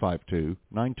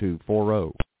 1-800-252-9240.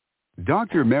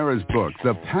 Dr. Mara's book,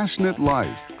 The Passionate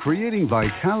Life, Creating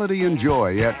Vitality and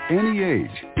Joy at Any Age,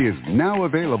 is now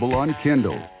available on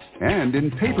Kindle and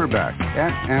in paperback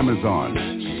at Amazon.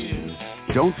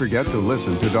 Don't forget to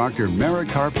listen to Dr. Mara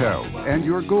Karpel and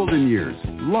Your Golden Years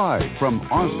live from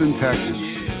Austin, Texas,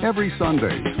 every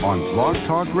Sunday on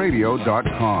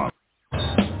blogtalkradio.com.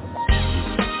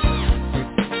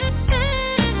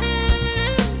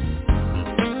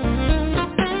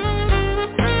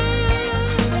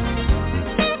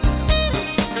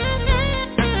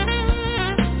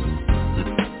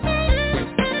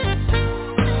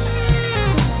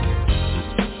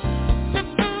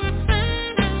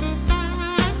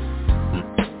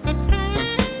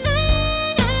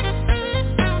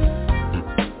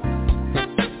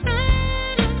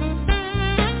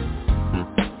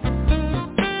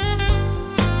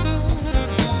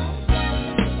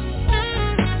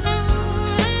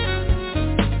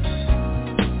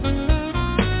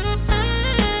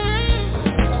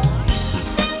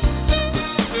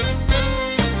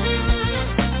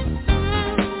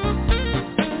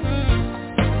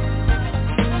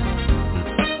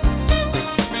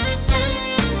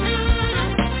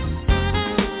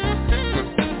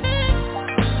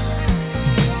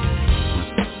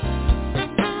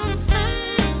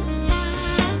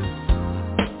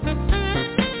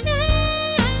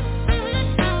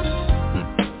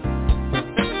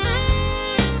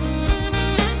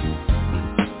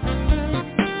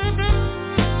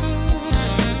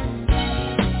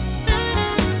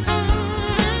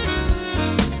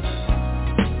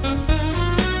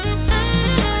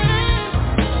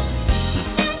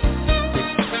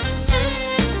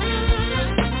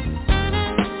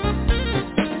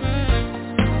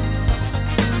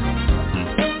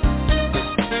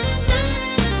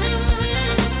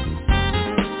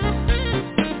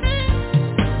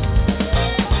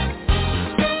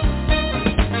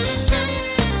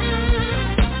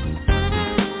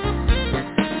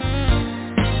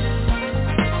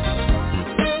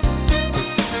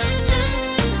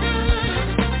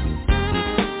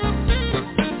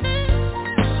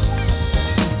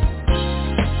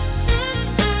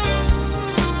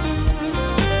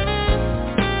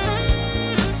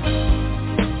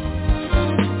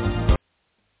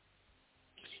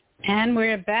 And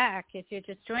we're back. If you're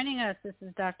just joining us, this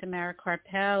is Dr. Mara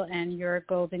Karpel and Your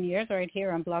Golden Years right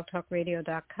here on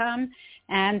blogtalkradio.com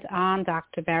and on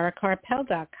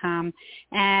drmarakarpel.com.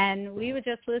 And we were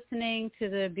just listening to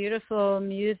the beautiful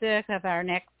music of our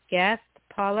next guest,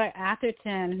 Paula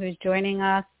Atherton, who's joining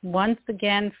us once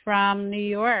again from New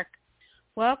York.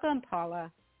 Welcome,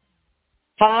 Paula.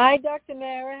 Hi, Dr.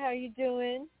 Mara. How are you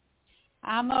doing?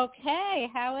 I'm okay.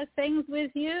 How are things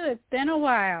with you? It's been a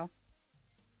while.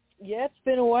 Yeah, it's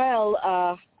been a while.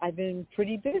 I've been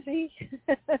pretty busy.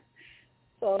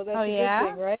 So that's a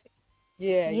good thing, right?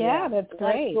 Yeah. That's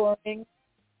great. A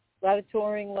lot of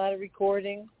touring, a lot of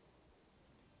recording.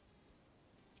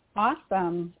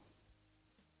 Awesome.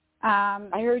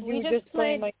 I heard you were just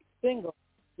playing my single.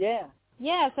 Yeah.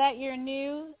 Yeah, is that your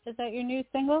new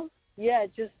single? Yeah,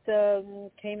 it just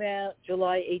came out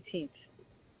July 18th.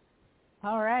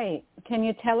 All right. Can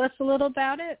you tell us a little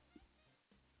about it?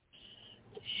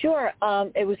 Sure.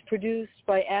 It was produced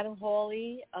by Adam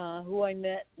Hawley, who I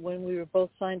met when we were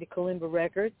both signed to Kalimba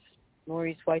Records,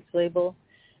 Maurice White's label.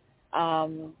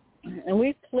 And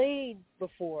we've played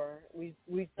before.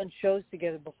 We've done shows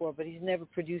together before, but he's never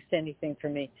produced anything for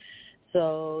me.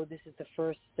 So this is the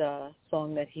first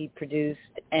song that he produced,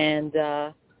 and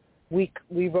we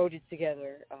wrote it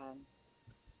together.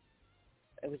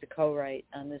 It was a co-write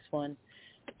on this one,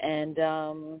 and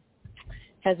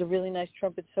has a really nice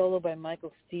trumpet solo by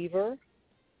Michael Stever,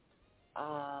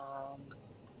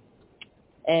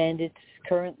 and it's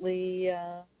currently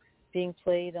being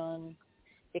played on.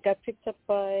 It got picked up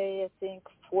by, I think,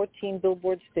 14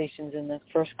 Billboard stations in the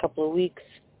first couple of weeks.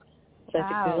 So I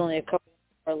think there's only a couple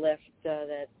more left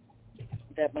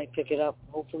that might pick it up.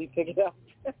 Hopefully pick it up.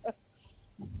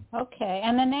 Okay.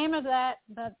 And the name of that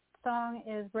song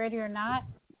is Ready or Not?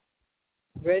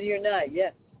 Ready or Not,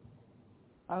 yes.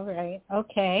 All right.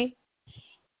 Okay.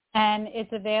 And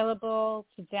it's available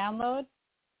to download?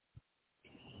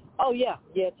 Oh, yeah.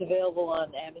 Yeah, it's available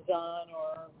on Amazon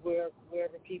or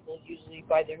wherever people usually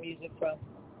buy their music from.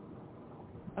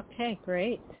 Okay,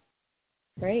 great.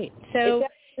 So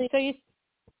you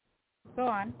go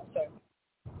on. I'm sorry.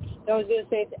 I was going to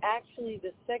say it's actually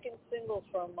the second single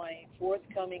from my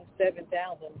forthcoming 7th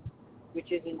album,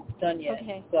 which isn't done yet.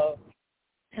 Okay. So,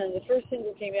 and the first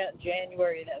single came out in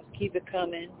January, and that was Keep It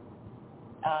Comin',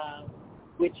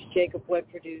 which Jacob Webb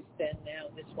produced, and now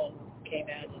this one came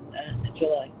out in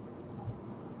July.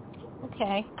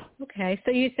 Okay.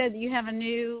 So you said you have a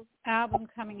new album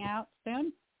coming out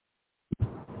soon?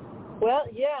 Well,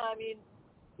 yeah, I mean,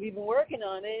 we've been working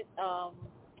on it.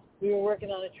 We were working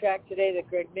on a track today that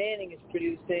Greg Manning is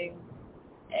producing,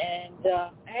 and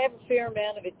I have a fair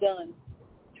amount of it done.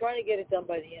 I'm trying to get it done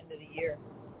by the end of the year.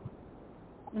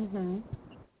 Mhm.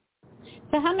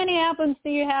 So how many albums do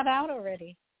you have out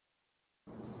already?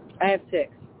 I have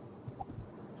 6.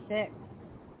 6.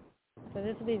 So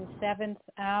this will be the 7th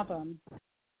album.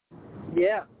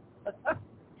 Yeah.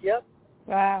 Yep.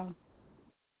 Wow.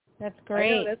 That's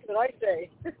great. I know, that's what I say.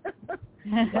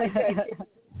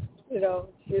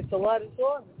 It's a lot of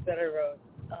songs that I wrote.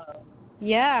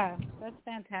 Yeah, that's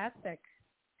fantastic.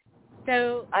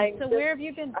 So where have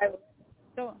you been?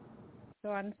 Go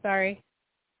on. Sorry.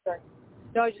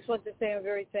 No, I just want to say I'm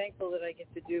very thankful that I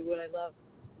get to do what I love.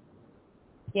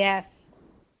 Yes.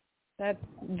 That's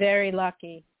very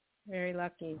lucky. Very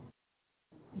lucky.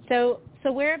 So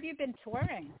where have you been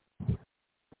touring?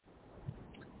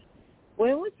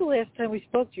 When was the last time we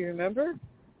spoke? Do you remember?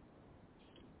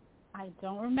 I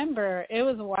don't remember. It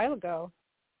was a while ago.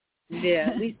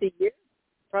 Yeah, at least a year.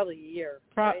 Probably a year.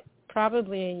 Right?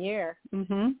 Probably a year.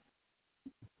 Mhm.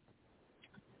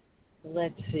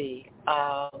 Let's see.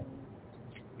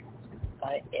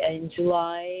 In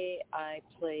July, I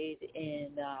played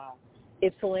in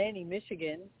Ypsilanti,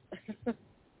 Michigan.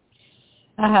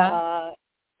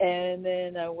 And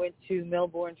then I went to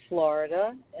Melbourne,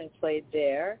 Florida, and played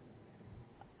there.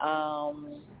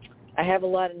 I have a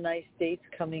lot of nice dates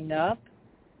coming up.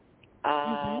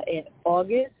 In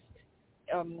August,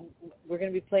 we're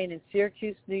going to be playing in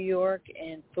Syracuse, New York,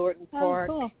 and Thornton Park.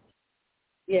 Oh, cool.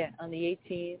 Yeah, on the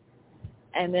 18th.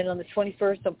 And then on the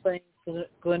 21st, I'm playing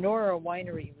Glenora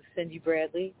Winery with Cindy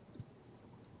Bradley.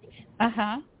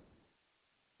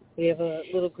 We have a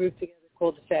little group together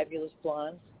called the Fabulous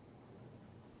Blondes.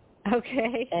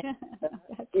 Okay. And,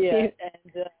 That's yeah, cute.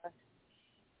 and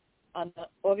on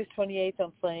August 28th,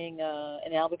 I'm playing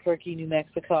in Albuquerque, New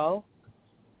Mexico.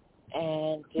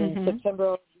 And in September,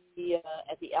 I'll be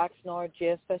at the Oxnard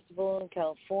Jazz Festival in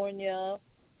California.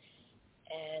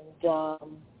 And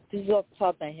this is off the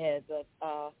top of my head, but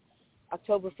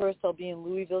October 1st, I'll be in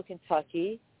Louisville,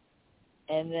 Kentucky.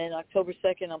 And then October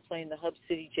 2nd, I'm playing the Hub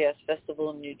City Jazz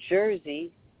Festival in New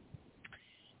Jersey.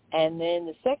 And then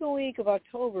the second week of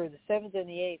October, the 7th and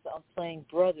the 8th, I'm playing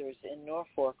Brothers in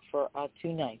Norfolk for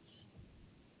 2 nights.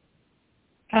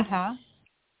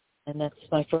 And that's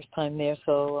my first time there,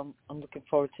 so I'm looking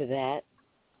forward to that.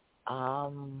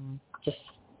 Just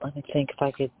let me think if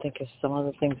I could think of some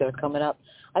other things that are coming up.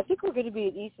 I think we're going to be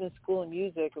at Eastman School of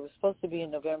Music. It was supposed to be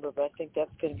in November, but I think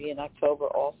that's going to be in October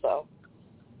also.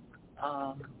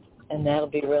 And that'll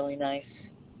be really nice.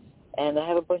 And I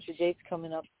have a bunch of dates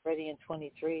coming up already in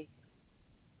 23.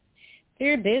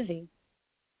 You're busy.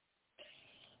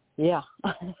 Yeah.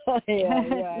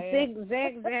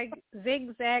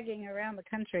 Zigzagging around the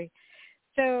country.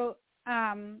 So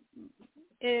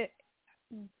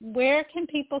where can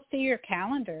people see your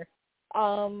calendar?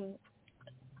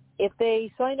 If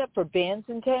they sign up for bands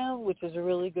in town, which is a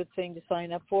really good thing to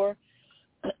sign up for,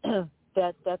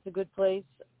 that's a good place.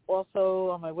 Also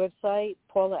on my website,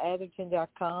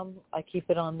 paulaatherton.com, I keep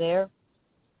it on there.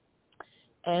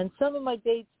 And some of my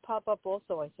dates pop up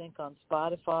also, I think, on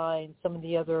Spotify and some of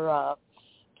the other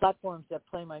platforms that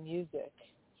play my music.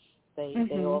 They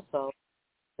also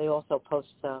post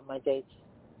my dates.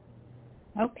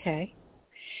 Okay.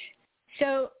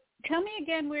 So tell me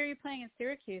again where you're playing in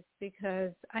Syracuse,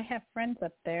 because I have friends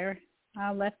up there.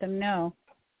 I'll let them know.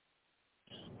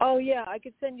 Oh, yeah, I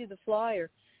could send you the flyer.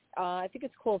 I think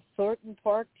it's called Thornton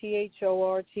Park,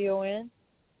 Thorton.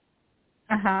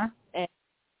 Uh-huh. And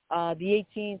the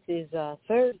 18th is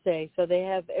Thursday, so they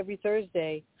have every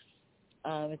Thursday.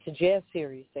 It's a jazz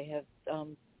series. They have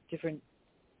different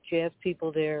jazz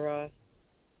people there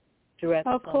throughout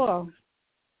the summer. Oh, cool.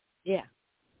 Yeah.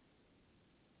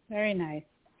 Very nice.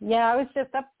 Yeah, I was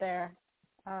just up there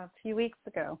a few weeks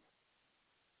ago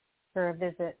for a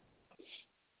visit.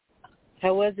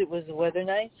 How was it? Was the weather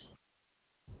nice?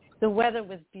 The weather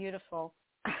was beautiful.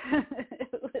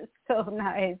 It was so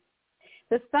nice.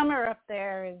 The summer up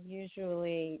there is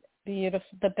usually beautiful,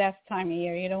 the best time of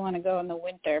year. You don't want to go in the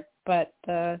winter, but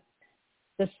the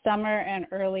summer and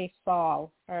early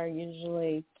fall are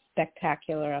usually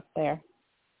spectacular up there.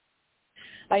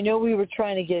 I know we were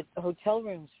trying to get hotel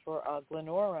rooms for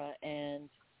Glenora, and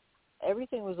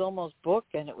everything was almost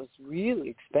booked, and it was really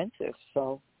expensive.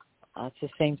 So it's the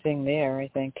same thing there, I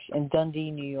think, in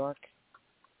Dundee, New York.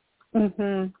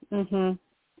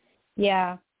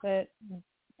 Yeah, but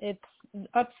it's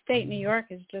upstate New York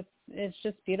is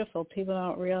just beautiful. People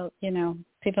don't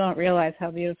realize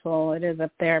how beautiful it is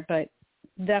up there, but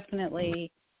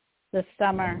definitely the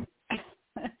summer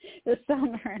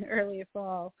and early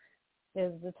fall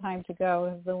is the time to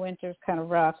go. The winter's kind of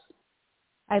rough.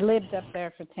 I lived up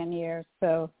there for 10 years,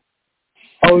 so.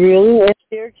 Oh, really? In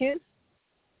Syracuse?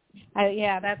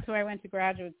 Yeah, that's where I went to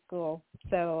graduate school.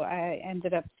 So I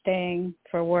ended up staying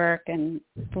for work, and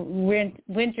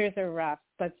winters are rough,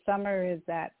 but summer is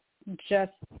that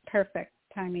just perfect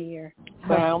time of year.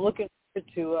 So I'm looking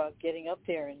forward to getting up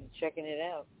there and checking it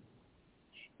out.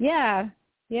 Yeah.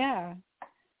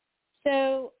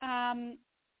 So,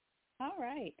 all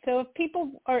right. So if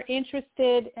people are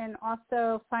interested in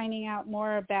also finding out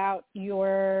more about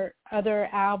your other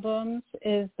albums,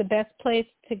 is the best place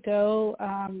to go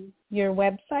your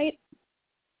website?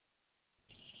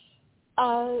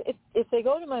 If they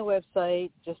go to my website,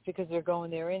 just because they're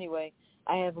going there anyway,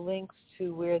 I have links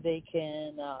to where they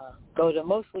can go to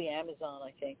mostly Amazon,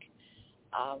 I think,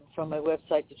 from my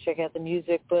website to check out the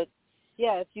music. But,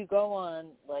 yeah, if you go on,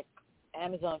 like,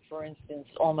 Amazon, for instance,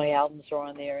 all my albums are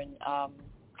on there, and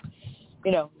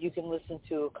you can listen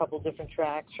to a couple different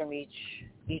tracks from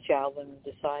each album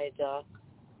and decide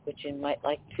which you might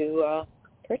like to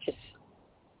purchase.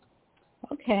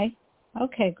 Okay,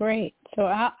 great. So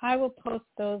I will post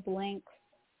those links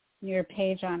in your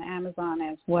page on Amazon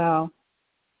as well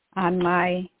on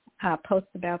my post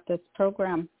about this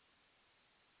program.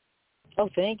 Oh,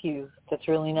 thank you. That's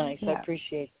really nice. Yeah. I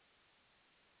appreciate it.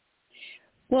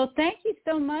 Well, thank you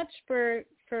so much for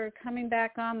coming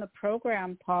back on the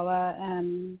program, Paula,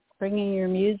 and bringing your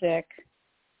music.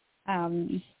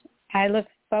 I look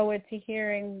forward to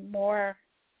hearing more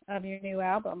of your new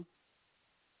album.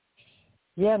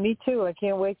 Yeah, me too. I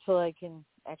can't wait till I can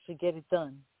actually get it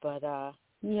done. But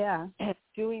yeah,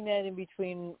 doing that in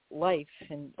between life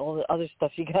and all the other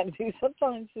stuff you got to do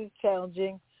sometimes is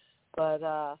challenging. But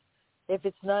if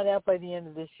it's not out by the end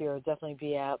of this year, it'll definitely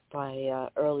be out by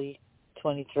early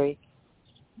 23.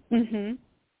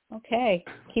 Okay.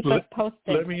 Keep us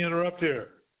posted. Let me interrupt here.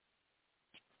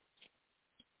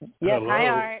 Yes. Hello. Hi,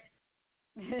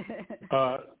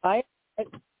 Art. Hi.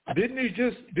 Did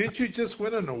you just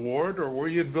win an award, or were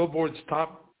you in Billboard's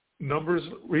top numbers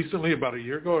recently, about a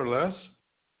year ago or less?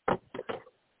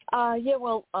 Yeah,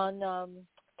 well, on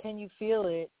Can You Feel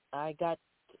It, I got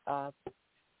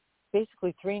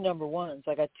basically 3 number ones.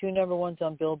 I got 2 number ones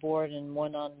on Billboard and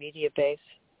 1 on Media Base.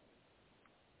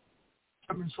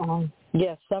 Summer Song?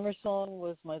 Yes, Summer Song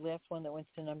was my last one that went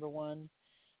to number 1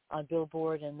 on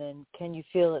Billboard, and then Can You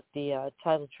Feel It, the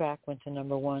title track, went to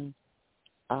number 1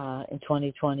 in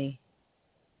 2020.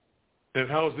 And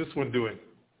how is this one doing?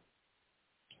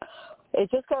 It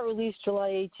just got released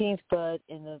July 18th, but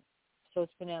so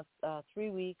it's been out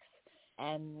 3 weeks,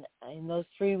 And in those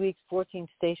 3 weeks, 14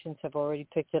 stations have already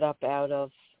picked it up out of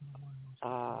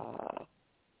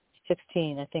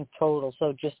 16, I think, total.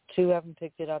 So just 2 haven't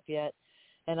picked it up yet.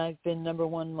 And I've been number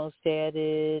 1 most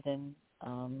added and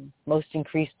most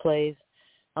increased plays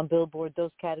on Billboard.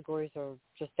 Those categories are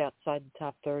just outside the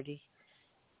top 30.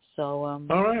 So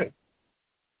all right.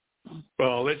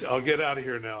 Well, I'll get out of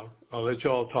here now. I'll let you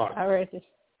all talk. All right.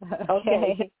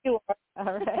 Okay. You are.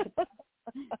 All right.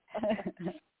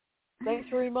 Thanks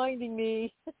for reminding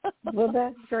me. Well,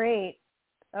 that's great.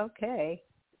 Okay.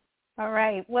 All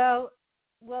right. Well,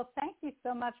 thank you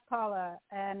so much, Paula.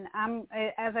 And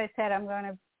as I said, I'm going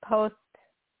to post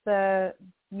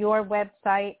your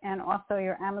website and also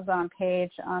your Amazon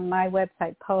page on my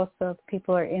website post. So if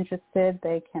people are interested,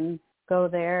 they can go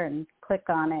there and click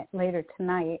on it later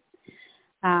tonight.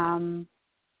 And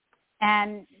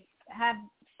have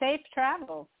safe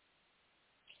travels.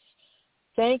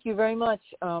 Thank you very much.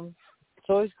 It's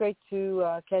always great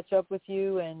to catch up with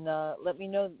you, and let me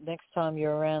know next time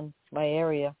you're around my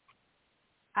area.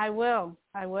 I will.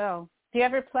 Do you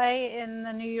ever play in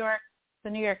the New York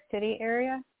City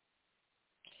area?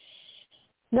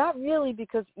 Not really,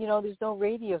 because there's no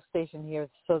radio station here,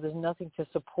 so there's nothing to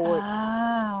support.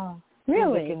 Oh,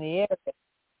 really? Music in the area.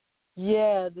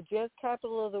 Yeah, the jazz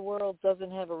capital of the world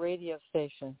doesn't have a radio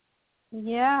station.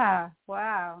 Yeah.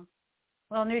 Wow.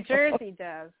 Well, New Jersey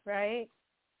does, right?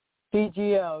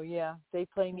 BGO, yeah. They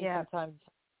play me sometimes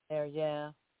there,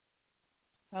 yeah.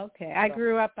 Okay. I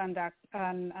grew up on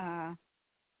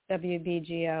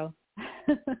WBGO.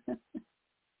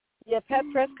 Yeah, Pat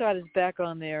Prescott is back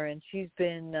on there, and she's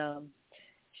been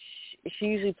she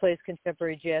usually plays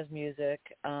contemporary jazz music.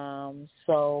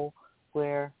 So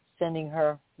we're sending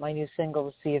her my new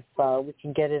single to see if we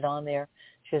can get it on there.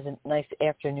 She has a nice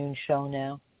afternoon show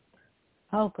now.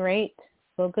 Oh, great.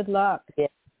 Well, good luck. Yeah.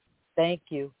 Thank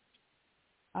you.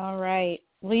 All right.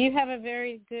 Well, you have a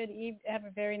very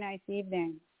nice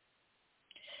evening.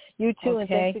 You too, okay. And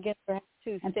thanks again for having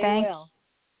me too. Stay well.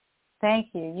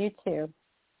 Thank you. You too.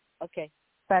 Okay.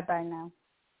 Bye-bye now.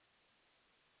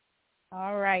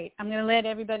 All right. I'm going to let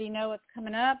everybody know what's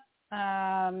coming up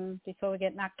before we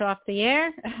get knocked off the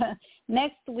air.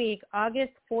 Next week,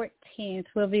 August 14th,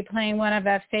 we'll be playing one of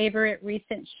our favorite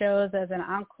recent shows as an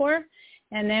encore.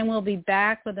 And then we'll be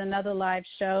back with another live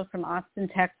show from Austin,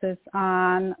 Texas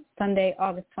on Sunday,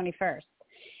 August 21st.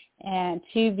 And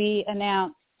to be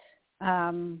announced,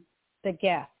 the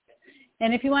guest.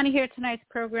 And if you want to hear tonight's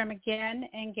program again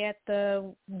and get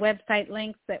the website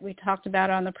links that we talked about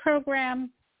on the program,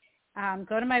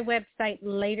 go to my website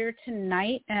later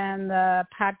tonight, and the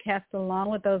podcast along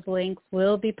with those links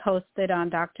will be posted on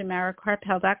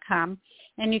drmarakarpel.com.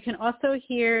 And you can also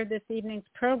hear this evening's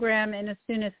program in as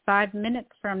soon as 5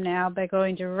 minutes from now by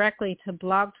going directly to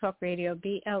Blog Talk Radio,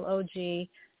 BLOG,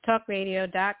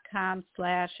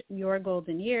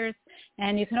 talkradio.com/yourgoldenyears.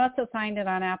 And you can also find it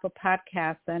on Apple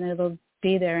Podcasts, and it'll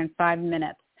be there in 5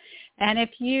 minutes. And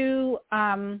if you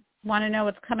want to know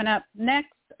what's coming up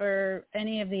next or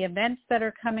any of the events that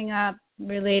are coming up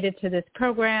related to this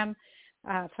program,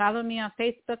 follow me on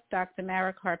Facebook, Dr.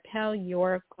 Mara Karpel,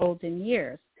 Your Golden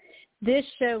Years. This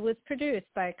show was produced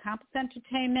by Compass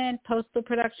Entertainment, Postal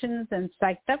Productions, and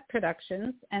Psyched Up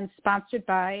Productions, and sponsored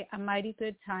by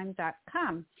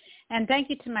AmightyGoodTime.com. And thank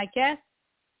you to my guests,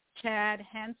 Chad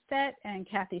Hanstedt and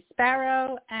Kathy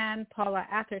Sparrow, and Paula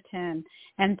Atherton.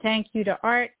 And thank you to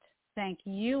Art. Thank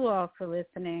you all for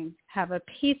listening. Have a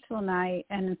peaceful night,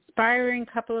 an inspiring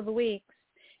couple of weeks.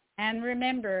 And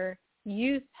remember,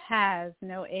 youth has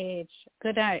no age.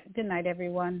 Good night. Good night,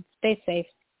 everyone. Stay safe.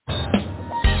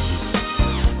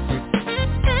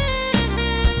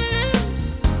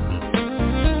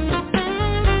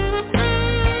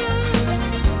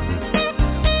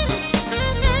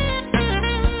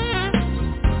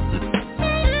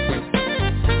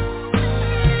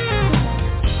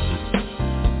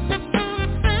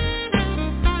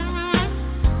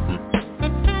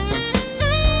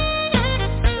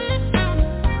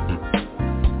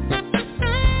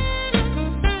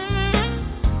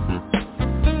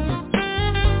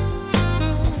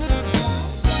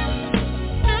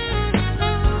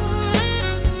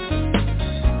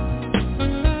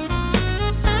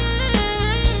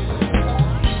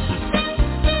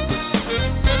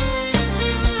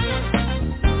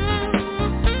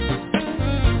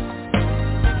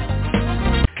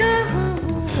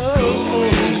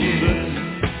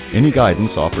 Any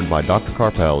guidance offered by Dr.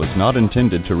 Karpel is not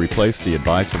intended to replace the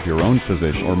advice of your own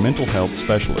physician or mental health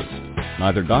specialist.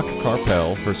 Neither Dr.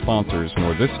 Karpel, her sponsors,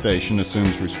 nor this station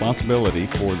assumes responsibility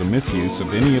for the misuse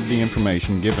of any of the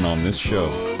information given on this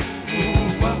show.